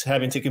banks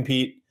having to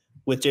compete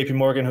with JP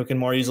Morgan, who can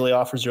more easily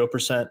offer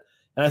 0%.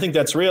 And I think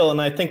that's real.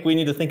 And I think we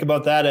need to think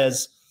about that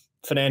as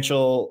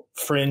financial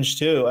fringe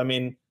too. I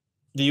mean,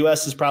 the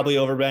US is probably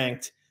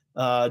overbanked.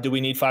 Do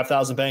we need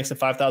 5,000 banks and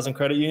 5,000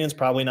 credit unions?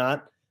 Probably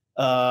not.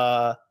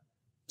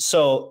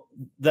 So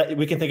that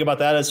we can think about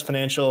that as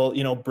financial,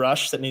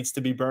 brush that needs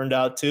to be burned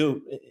out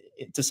too,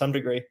 to some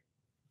degree.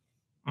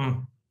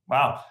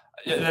 Wow.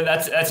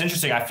 That's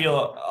interesting. I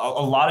feel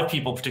a lot of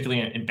people,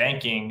 particularly in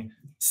banking,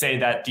 say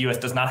that the U.S.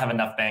 does not have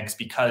enough banks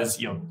because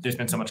there's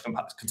been so much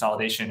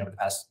consolidation over the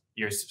past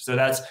years. So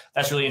that's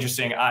really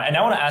interesting. And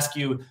I want to ask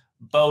you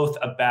both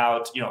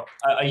about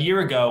a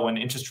year ago when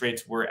interest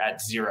rates were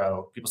at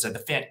zero, people said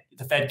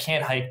the Fed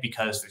can't hike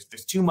because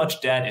there's too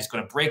much debt. It's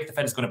going to break. The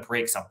Fed is going to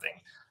break something.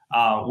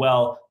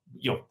 The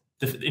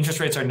interest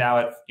rates are now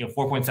at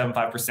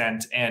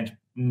 4.75%, and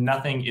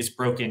nothing is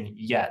broken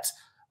yet.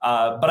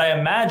 But I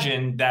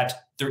imagine that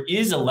there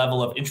is a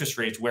level of interest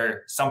rates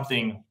where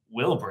something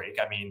will break.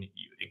 I mean,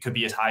 it could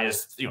be as high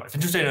as, if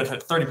interest rate is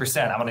at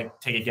 30%, I'm going to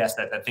take a guess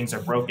that things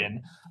are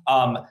broken.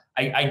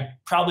 I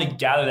probably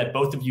gather that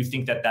both of you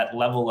think that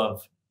level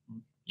of,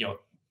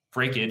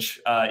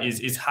 breakage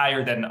is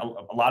higher than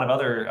a lot of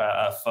other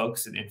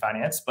folks in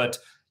finance. But,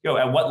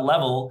 at what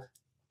level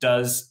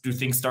do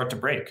things start to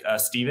break?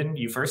 Stephen,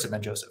 you first, and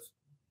then Joseph.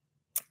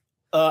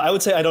 I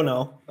would say I don't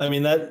know. I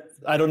mean,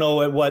 I don't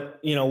know at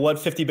what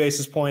 50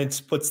 basis points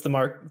puts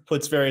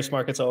various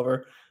markets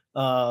over.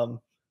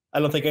 I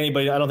don't think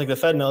the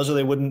Fed knows, or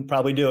they wouldn't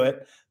probably do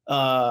it.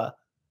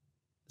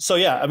 So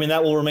yeah, I mean,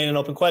 that will remain an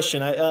open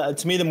question.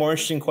 To me, the more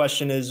interesting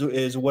question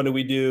is what do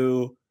we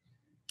do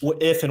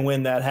if and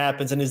when that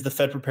happens, and is the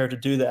Fed prepared to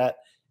do that?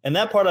 And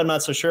that part I'm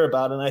not so sure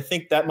about. And I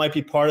think that might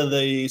be part of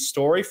the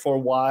story for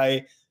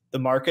why the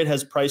market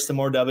has priced a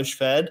more dovish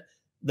Fed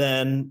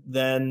than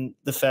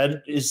the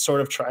Fed is sort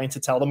of trying to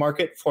tell the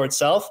market for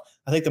itself.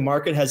 I think the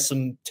market has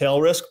some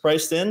tail risk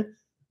priced in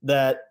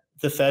that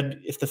if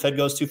the Fed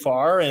goes too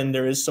far and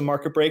there is some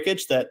market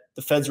breakage, that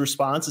the Fed's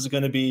response is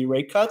going to be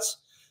rate cuts.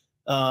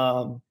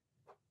 And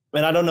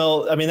I don't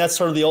know. I mean, that's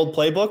sort of the old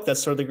playbook.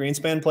 That's sort of the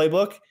Greenspan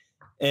playbook.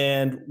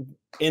 And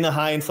in a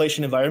high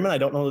inflation environment, I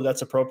don't know that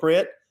that's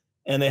appropriate.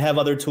 And they have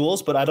other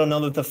tools, but I don't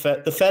know that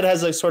the Fed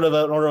has a sort of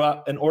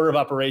an order of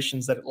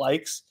operations that it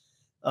likes,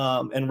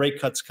 and rate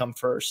cuts come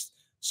first.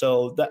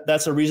 So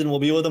that's a reason we'll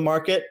be with the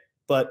market.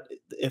 But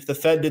if the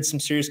Fed did some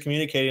serious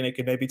communicating, it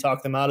could maybe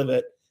talk them out of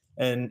it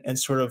and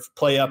sort of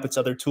play up its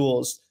other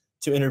tools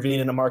to intervene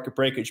in a market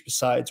breakage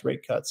besides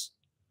rate cuts.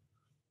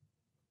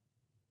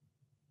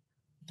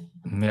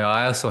 Yeah,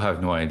 I also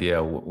have no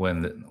idea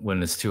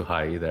when it's too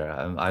high either.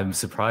 I'm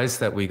surprised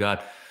that we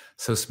got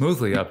so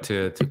smoothly up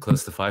to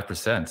close to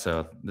 5%.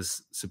 So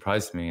this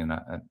surprised me,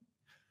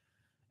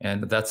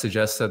 and that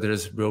suggests that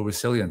there's real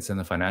resilience in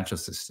the financial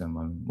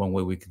system. One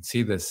way we can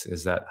see this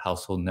is that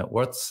household net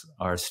worths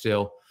are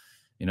still,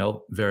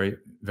 very,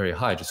 very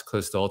high, just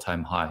close to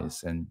all-time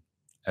highs. And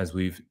as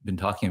we've been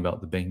talking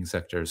about, the banking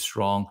sector is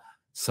strong.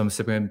 Some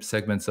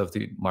segments of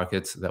the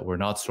markets that were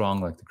not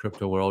strong, like the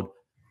crypto world,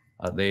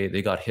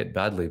 they got hit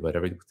badly, but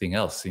everything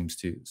else seems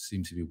to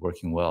be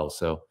working well.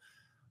 So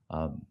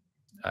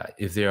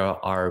if there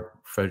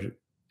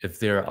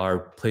are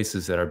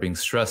places that are being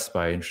stressed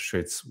by interest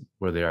rates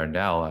where they are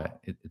now,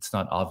 it's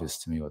not obvious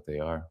to me what they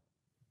are.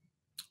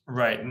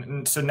 Right.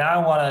 And so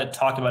now I want to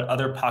talk about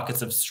other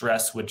pockets of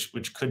stress,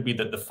 which could be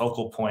the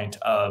focal point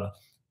of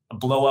a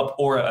blow up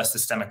or a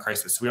systemic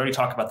crisis. So we already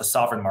talked about the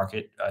sovereign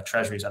market,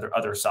 treasuries,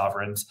 other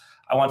sovereigns.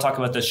 I want to talk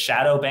about the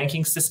shadow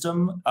banking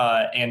system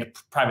and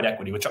private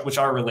equity, which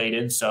are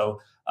related. So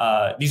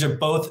these are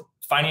both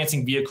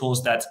financing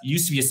vehicles that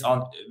used to be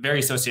very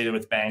associated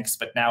with banks,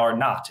 but now are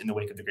not in the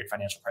wake of the great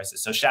financial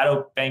crisis. So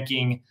shadow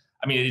banking,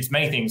 I mean, it's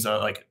many things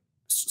like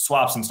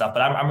swaps and stuff,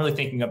 but I'm really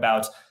thinking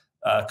about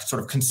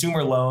sort of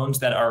consumer loans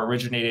that are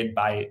originated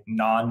by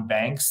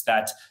non-banks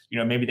that,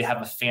 maybe they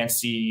have a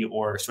fancy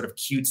or sort of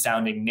cute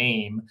sounding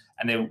name,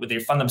 and they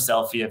fund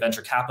themselves via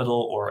venture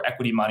capital or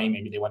equity money.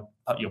 Maybe they went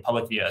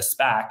public via a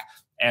SPAC,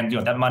 and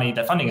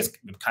that funding is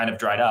kind of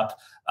dried up,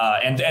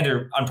 and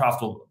they're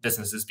unprofitable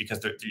businesses because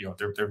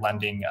they're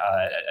lending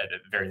at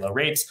very low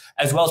rates,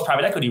 as well as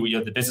private equity.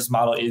 The business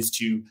model is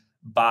to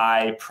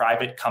buy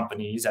private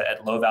companies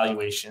at low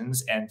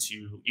valuations and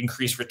to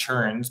increase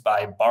returns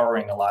by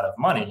borrowing a lot of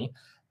money.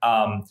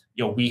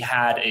 we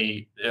had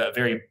a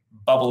very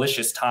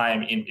bubblicious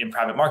time in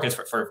private markets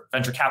for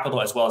venture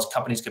capital, as well as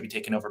companies could be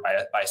taken over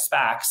by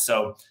SPACs.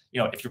 So,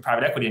 if you're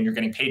private equity and you're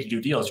getting paid to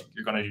do deals,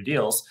 you're going to do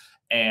deals.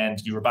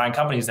 And you were buying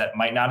companies that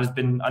might not have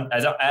been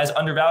as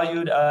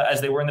undervalued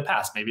as they were in the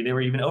past. Maybe they were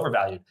even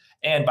overvalued.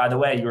 And by the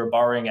way, you were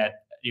borrowing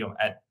at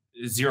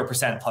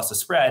 0% plus a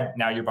spread.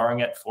 Now you're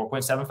borrowing at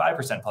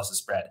 4.75% plus a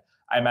spread.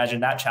 I imagine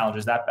that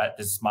challenges that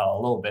business model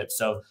a little bit.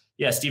 So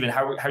yeah, Stephen,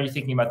 how are you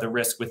thinking about the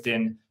risk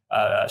within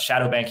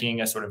shadow banking,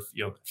 a sort of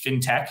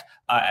fintech,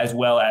 as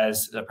well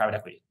as private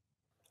equity?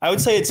 I would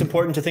say it's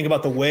important to think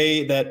about the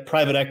way that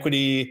private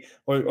equity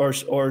or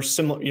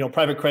similar,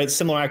 private credit,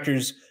 similar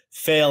actors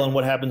fail and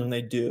what happens when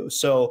they do.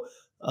 So,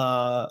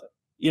 for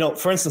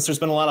instance, there's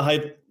been a lot of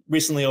hype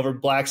recently over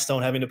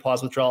Blackstone having to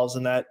pause withdrawals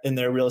in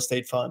their real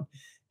estate fund.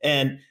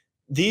 And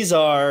these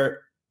are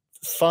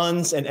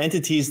funds and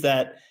entities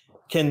that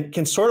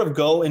can sort of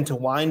go into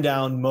wind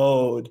down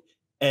mode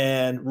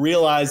and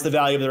realize the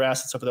value of their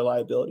assets over their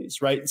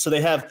liabilities, right? So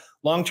they have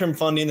long-term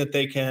funding that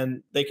they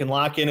can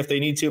lock in if they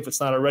need to, if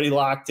it's not already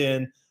locked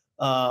in.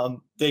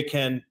 They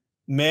can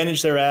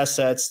manage their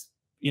assets,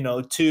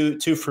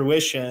 to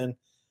fruition.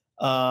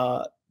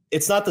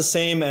 It's not the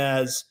same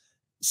as,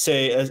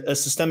 say, a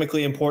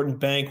systemically important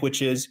bank,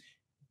 which is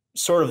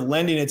sort of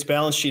lending its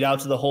balance sheet out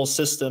to the whole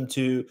system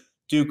to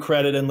do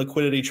credit and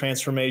liquidity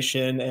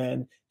transformation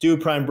and do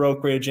prime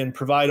brokerage and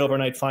provide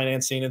overnight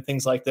financing and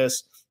things like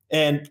this.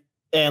 And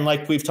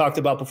like we've talked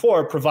about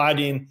before,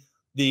 providing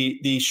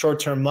the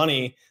short-term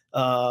money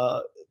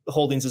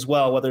holdings as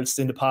well, whether it's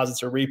in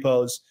deposits or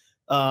repos.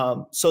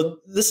 So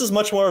this is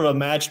much more of a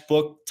matched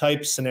book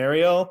type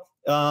scenario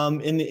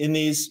in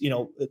these,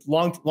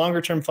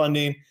 longer term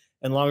funding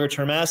and longer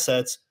term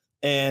assets.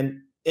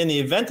 And in the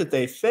event that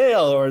they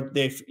fail or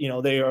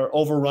they are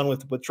overrun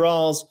with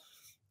withdrawals,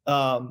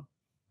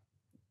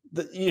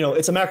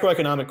 it's a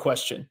macroeconomic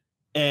question.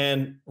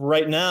 And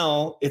right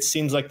now, it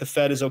seems like the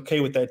Fed is okay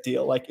with that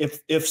deal. Like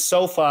if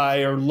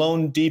SoFi or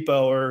Loan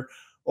Depot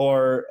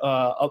or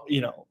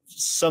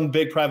some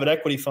big private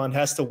equity fund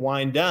has to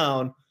wind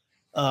down,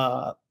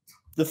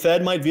 the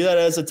Fed might view that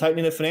as a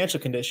tightening of financial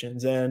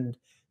conditions and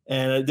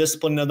a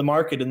discipline of the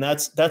market, and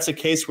that's a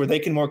case where they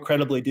can more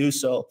credibly do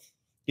so.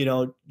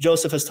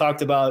 Joseph has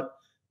talked about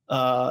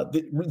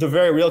the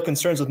very real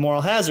concerns with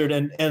moral hazard,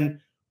 and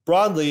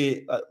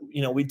broadly,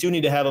 we do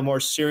need to have a more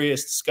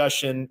serious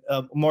discussion,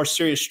 a more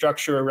serious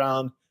structure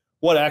around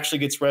what actually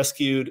gets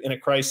rescued in a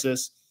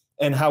crisis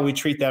and how we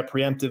treat that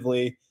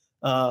preemptively.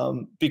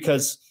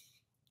 Because,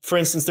 for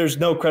instance, there's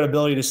no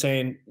credibility to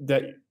saying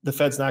that the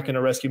Fed's not going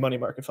to rescue money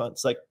market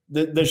funds. Like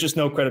there's just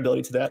no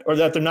credibility to that, or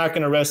that they're not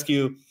going to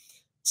rescue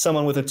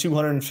someone with a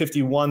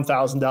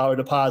 $251,000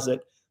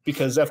 deposit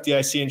because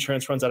FDIC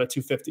insurance runs out of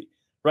 $250,000,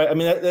 right? I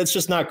mean, that's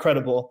just not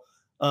credible.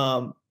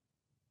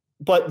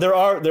 But there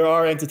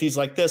are entities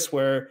like this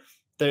where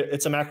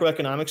it's a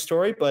macroeconomic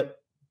story, but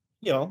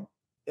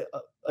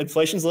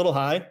inflation's a little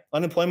high,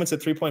 unemployment's at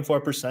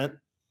 3.4%.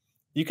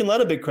 You can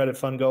let a big credit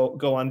fund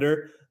go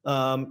under.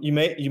 You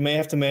may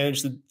have to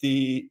manage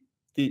the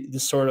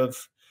sort of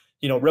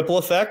ripple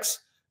effects,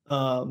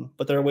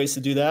 but there are ways to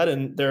do that,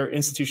 and there are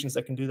institutions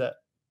that can do that.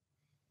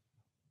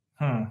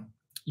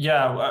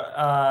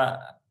 Yeah,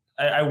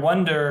 I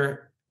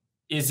wonder,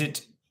 is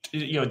it?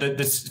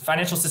 This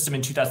financial system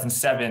in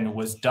 2007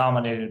 was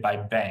dominated by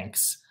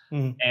banks,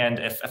 and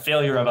if a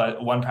failure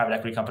of one private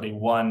equity company,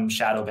 one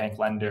shadow bank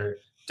lender,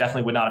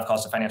 definitely would not have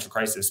caused a financial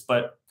crisis.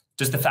 But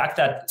does the fact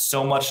that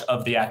so much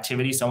of the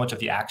activity, so much of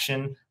the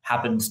action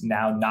happens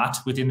now not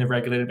within the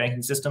regulated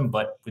banking system,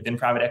 but within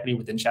private equity,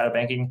 within shadow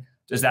banking,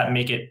 does that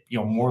make it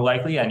more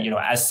likely? And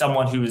as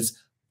someone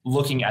who's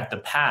looking at the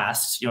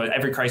past,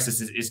 every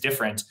crisis is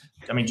different.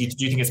 I mean, do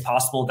you think it's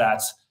possible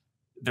that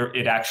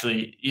it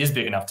actually is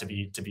big enough to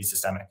be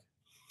systemic?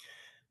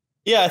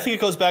 Yeah, I think it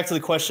goes back to the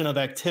question of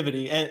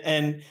activity,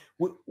 and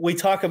we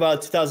talk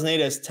about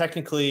 2008 as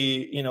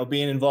technically,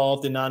 being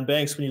involved in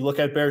non-banks. When you look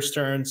at Bear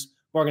Stearns,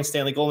 Morgan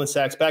Stanley, Goldman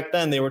Sachs, back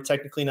then they were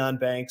technically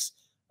non-banks,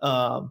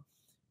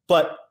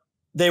 but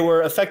they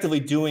were effectively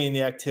doing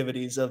the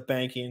activities of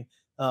banking.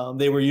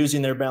 They were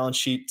using their balance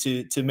sheet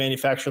to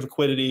manufacture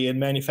liquidity and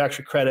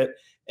manufacture credit,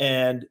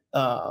 and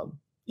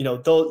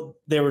though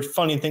they were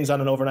funding things on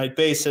an overnight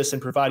basis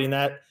and providing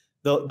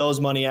those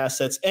money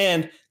assets,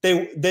 and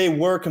they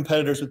were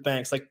competitors with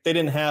banks. Like they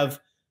didn't have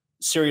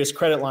serious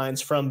credit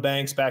lines from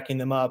banks backing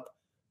them up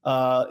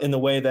in the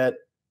way that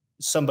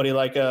somebody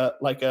like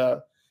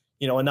a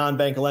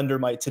non-bank lender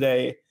might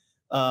today.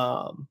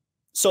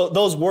 So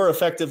those were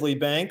effectively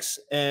banks,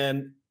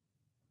 and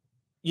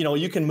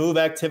you can move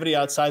activity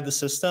outside the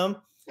system,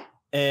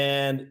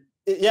 and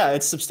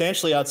it's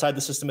substantially outside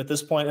the system at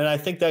this point. And I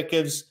think that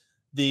gives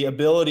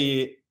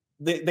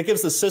that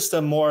gives the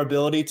system more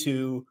ability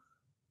to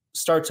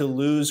start to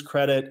lose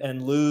credit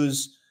and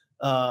lose,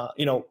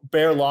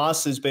 bear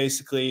losses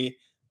basically,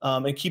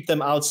 and keep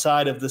them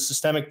outside of the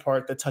systemic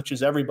part that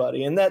touches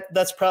everybody. And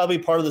that's probably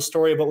part of the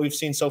story of what we've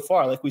seen so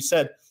far. Like we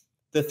said,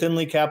 the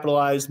thinly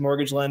capitalized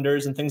mortgage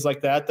lenders and things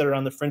like that are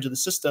on the fringe of the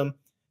system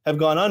have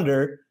gone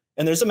under.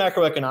 And there's a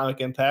macroeconomic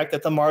impact.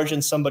 At the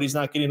margin, somebody's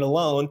not getting a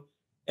loan.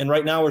 And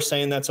right now we're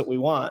saying that's what we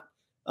want.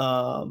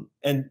 And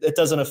it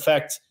doesn't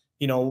affect,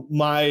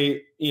 my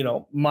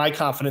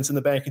confidence in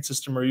the banking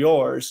system or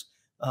yours.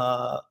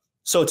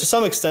 So to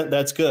some extent,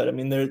 that's good. I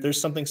mean, there's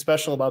something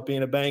special about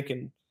being a bank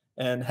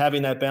and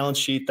having that balance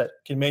sheet that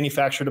can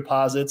manufacture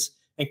deposits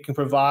and can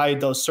provide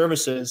those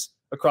services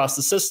across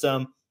the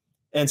system.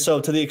 And so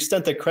to the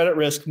extent that credit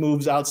risk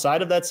moves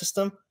outside of that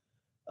system,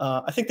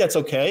 I think that's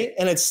okay.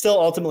 And it's still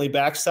ultimately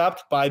backstopped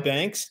by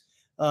banks.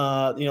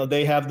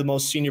 They have the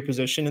most senior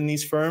position in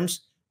these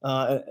firms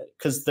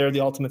because they're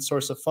the ultimate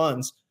source of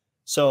funds.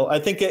 So I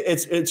think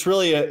it's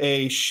really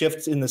a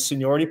shift in the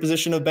seniority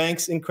position of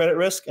banks in credit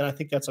risk, and I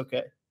think that's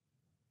okay.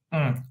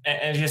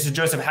 And just,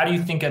 Joseph, how do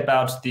you think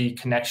about the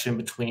connection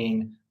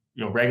between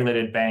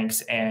regulated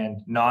banks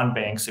and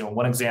non-banks?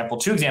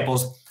 Two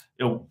examples,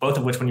 both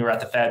of which when you were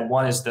at the Fed.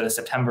 One is the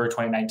September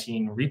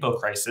 2019 repo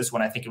crisis,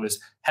 when I think it was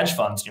hedge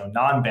funds,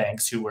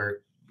 non-banks who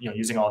were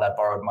using all that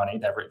borrowed money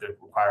that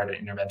required an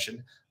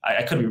intervention.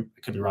 I could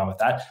be wrong with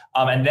that.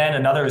 And then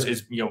another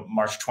is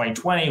March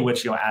 2020,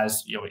 which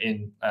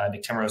in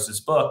Nick Timrose's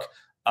book,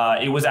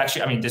 it was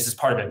actually, this is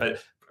part of it,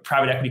 but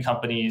private equity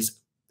companies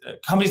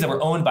that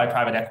were owned by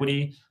private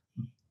equity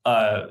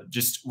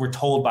just were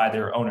told by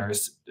their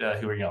owners,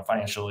 who are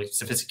financially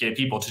sophisticated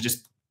people, to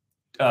just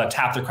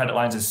tap their credit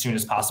lines as soon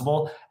as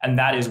possible, and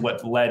that is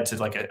what led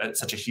to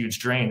such a huge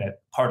drain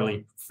that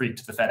partly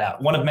freaked the Fed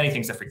out. One of many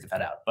things that freaked the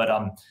Fed out. But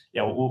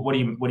what do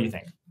you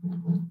think?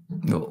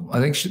 No, I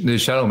think the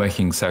shadow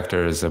banking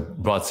sector is a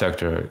broad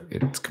sector.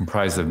 It's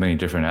comprised of many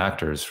different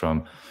actors,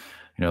 from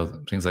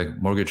things like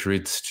mortgage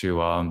REITs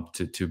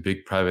to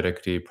big private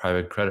equity,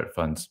 private credit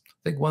funds.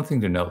 I think one thing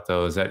to note,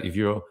 though, is that if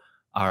you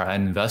are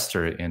an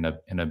investor in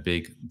a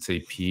big,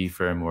 say, PE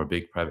firm or a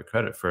big private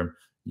credit firm,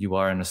 you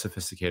are a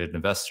sophisticated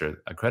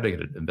investor,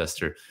 accredited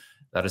investor.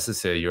 That is to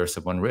say, you're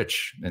someone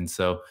rich. And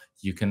so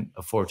you can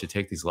afford to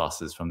take these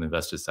losses from the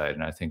investor side.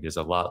 And I think there's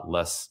a lot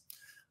less,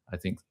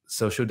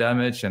 social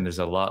damage, and there's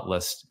a lot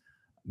less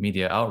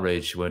media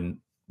outrage when a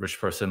rich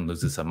person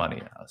loses some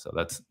money. So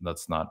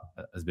that's not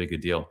as big a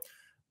deal.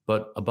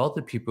 But about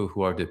the people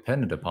who are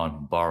dependent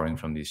upon borrowing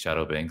from these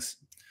shadow banks,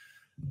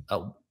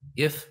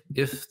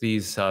 if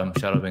these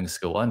shadow banks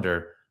go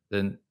under,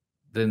 then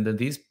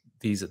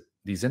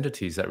these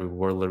entities that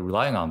were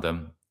relying on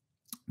them,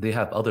 they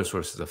have other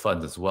sources of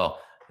funds as well.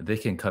 They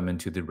can come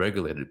into the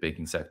regulated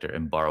banking sector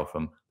and borrow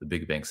from the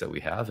big banks that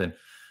we have. And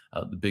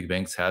the big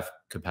banks have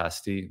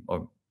capacity,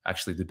 or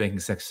actually the banking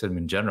system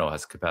in general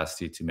has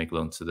capacity to make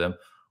loans to them,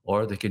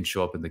 or they can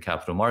show up in the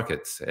capital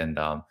markets and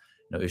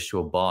issue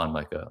a bond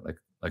like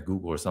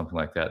Google or something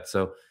like that.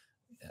 So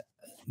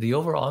the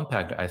overall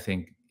impact, I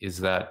think, is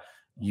that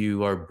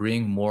you are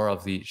bringing more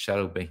of the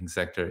shadow banking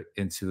sector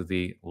into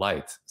the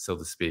light, so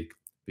to speak,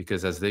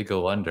 because as they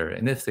go under,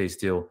 and if they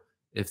still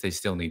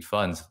need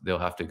funds, they'll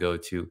have to go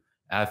to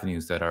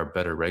avenues that are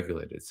better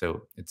regulated.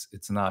 So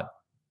it's not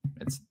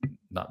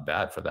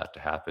bad for that to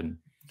happen.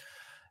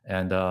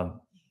 And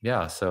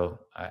so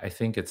I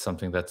think it's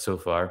something that so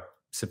far,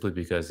 simply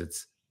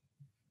because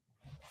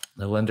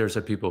the lenders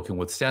are people who can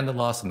withstand the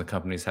loss, and the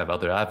companies have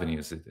other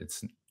avenues.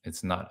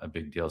 It's not a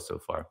big deal so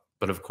far.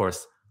 But of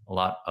course, a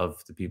lot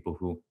of the people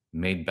who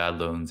made bad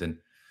loans and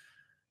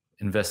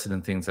invested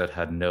in things that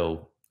had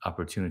no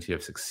opportunity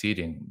of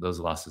succeeding, those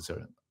losses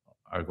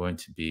are going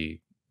to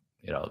be,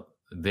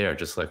 there,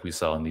 just like we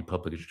saw in the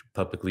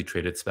publicly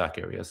traded SPAC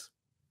areas.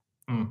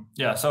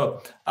 Yeah.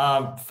 So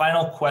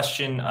final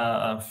question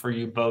for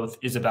you both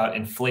is about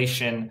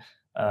inflation.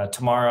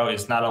 Tomorrow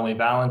is not only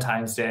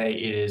Valentine's Day,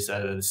 it is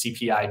the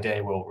CPI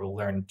day, where we'll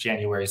learn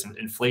January's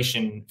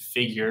inflation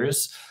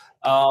figures.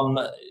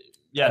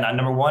 Now,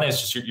 number one is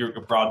just your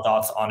broad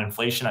thoughts on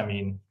inflation.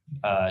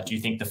 Do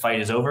you think the fight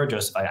is over?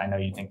 Joseph, I know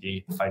you think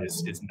the fight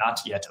is not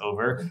yet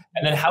over.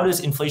 And then how does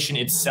inflation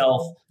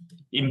itself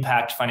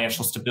impact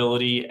financial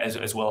stability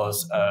as well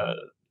as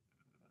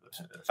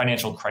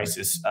financial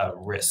crisis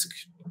risk?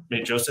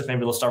 Joseph,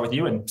 maybe we'll start with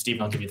you, and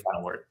Stephen, I'll give you the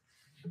final word.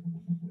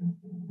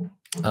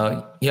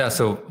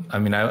 So,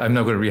 I'm not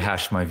going to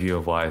rehash my view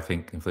of why I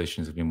think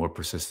inflation is going to be more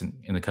persistent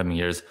in the coming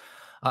years.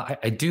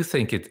 I do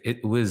think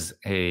it was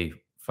a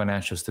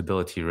financial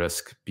stability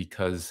risk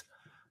because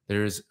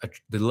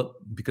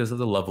because of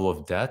the level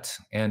of debt.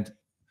 And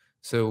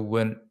so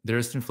when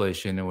there's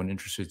inflation and when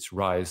interest rates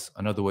rise,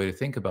 another way to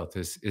think about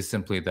this is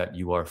simply that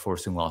you are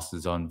forcing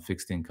losses on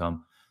fixed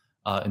income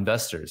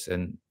investors.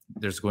 And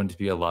there's going to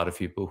be a lot of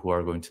people who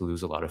are going to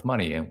lose a lot of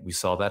money. And we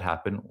saw that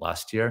happen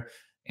last year.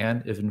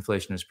 And if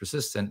inflation is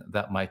persistent,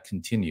 that might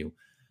continue.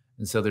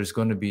 And so there's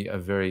going to be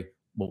the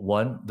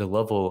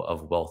level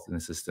of wealth in the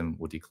system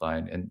will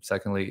decline. And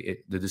secondly,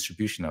 the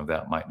distribution of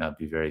that might not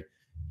be very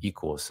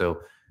equal.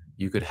 So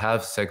you could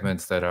have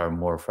segments that are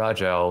more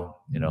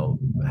fragile,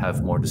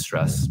 have more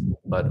distress.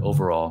 But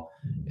overall,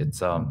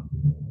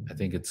 I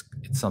think it's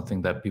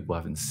something that people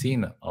haven't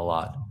seen a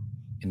lot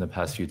in the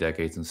past few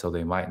decades. And so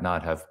they might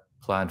not have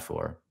planned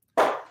for.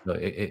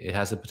 It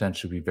has the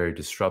potential to be very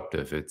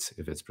disruptive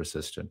if it's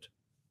persistent.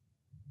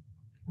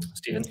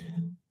 Stephen?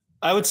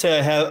 I would say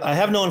I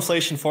have no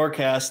inflation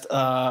forecast.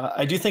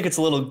 I do think it's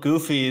a little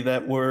goofy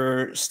that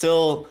we're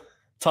still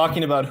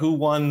talking about who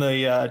won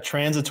the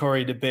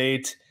transitory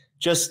debate,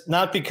 just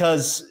not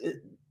because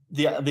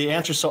the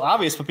answer is so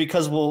obvious, but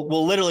because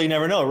we'll literally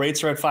never know.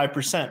 Rates are at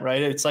 5%,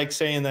 right? It's like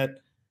saying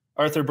that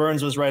Arthur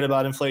Burns was right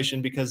about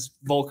inflation because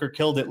Volcker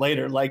killed it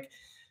later. Like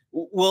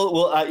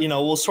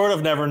we'll sort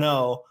of never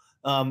know.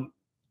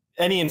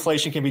 Any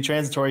inflation can be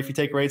transitory if you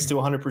take rates to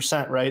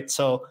 100%, right?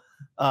 So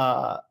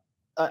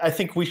I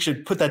think we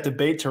should put that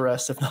debate to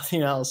rest, if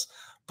nothing else.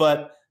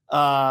 But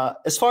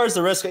as far as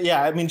the risk,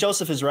 yeah, I mean,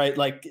 Joseph is right.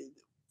 Like,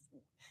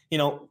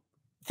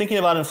 thinking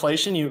about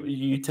inflation,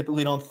 you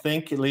typically don't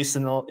think, at least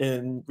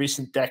in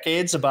recent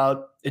decades,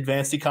 about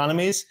advanced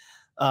economies.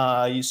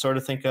 You sort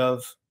of think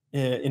of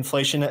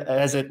inflation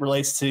as it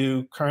relates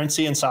to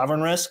currency and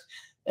sovereign risk,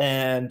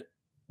 and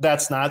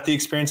that's not the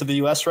experience of the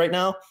U.S. right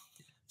now.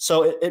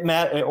 So it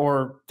matters,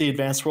 or the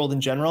advanced world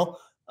in general.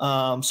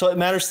 So it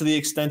matters to the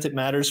extent it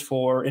matters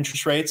for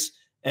interest rates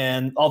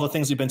and all the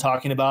things we've been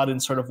talking about,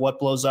 and sort of what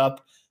blows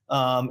up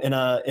in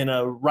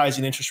a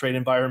rising interest rate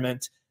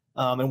environment,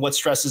 and what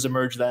stresses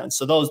emerge then.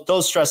 So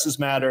those stresses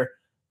matter.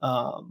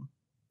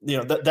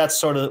 That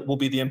sort of will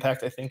be the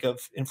impact, I think, of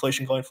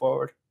inflation going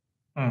forward.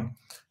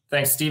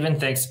 Thanks, Stephen.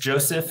 Thanks,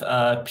 Joseph.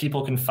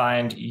 People can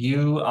find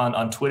you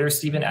on Twitter,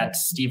 Stephen, at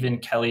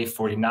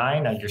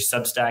StephenKelly49. Your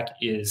Substack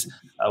is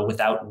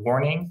Without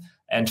Warning.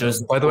 And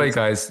Joseph, by the way,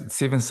 guys,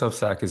 Stephen's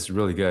Substack is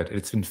really good.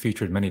 It's been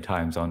featured many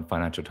times on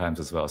Financial Times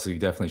as well, so you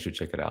definitely should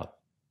check it out.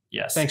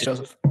 Yes. Thanks,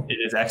 Joseph. It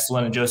is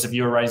excellent. And Joseph,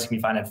 you are right. You can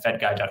be found at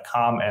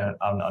fedguy.com, and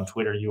on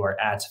Twitter, you are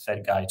at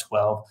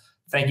fedguy12.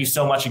 Thank you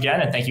so much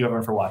again, and thank you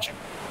everyone for watching.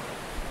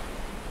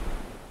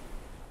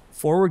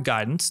 Forward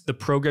Guidance, the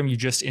program you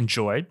just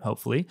enjoyed,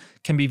 hopefully,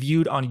 can be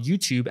viewed on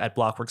YouTube at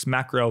Blockworks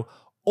Macro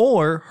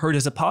or heard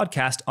as a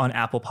podcast on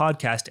Apple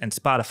Podcast and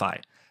Spotify.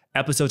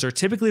 Episodes are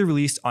typically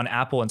released on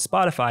Apple and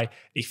Spotify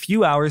a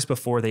few hours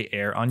before they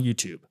air on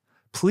YouTube.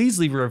 Please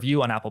leave a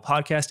review on Apple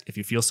Podcast if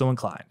you feel so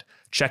inclined.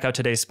 Check out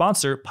today's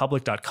sponsor,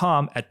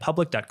 public.com, at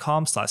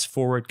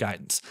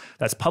public.com/forwardguidance.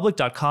 That's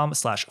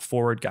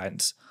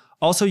public.com/forwardguidance.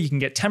 Also, you can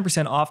get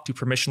 10% off to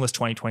Permissionless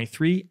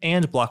 2023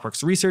 and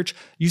Blockworks Research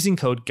using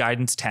code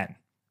GUIDANCE10.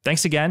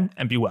 Thanks again,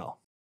 and be well.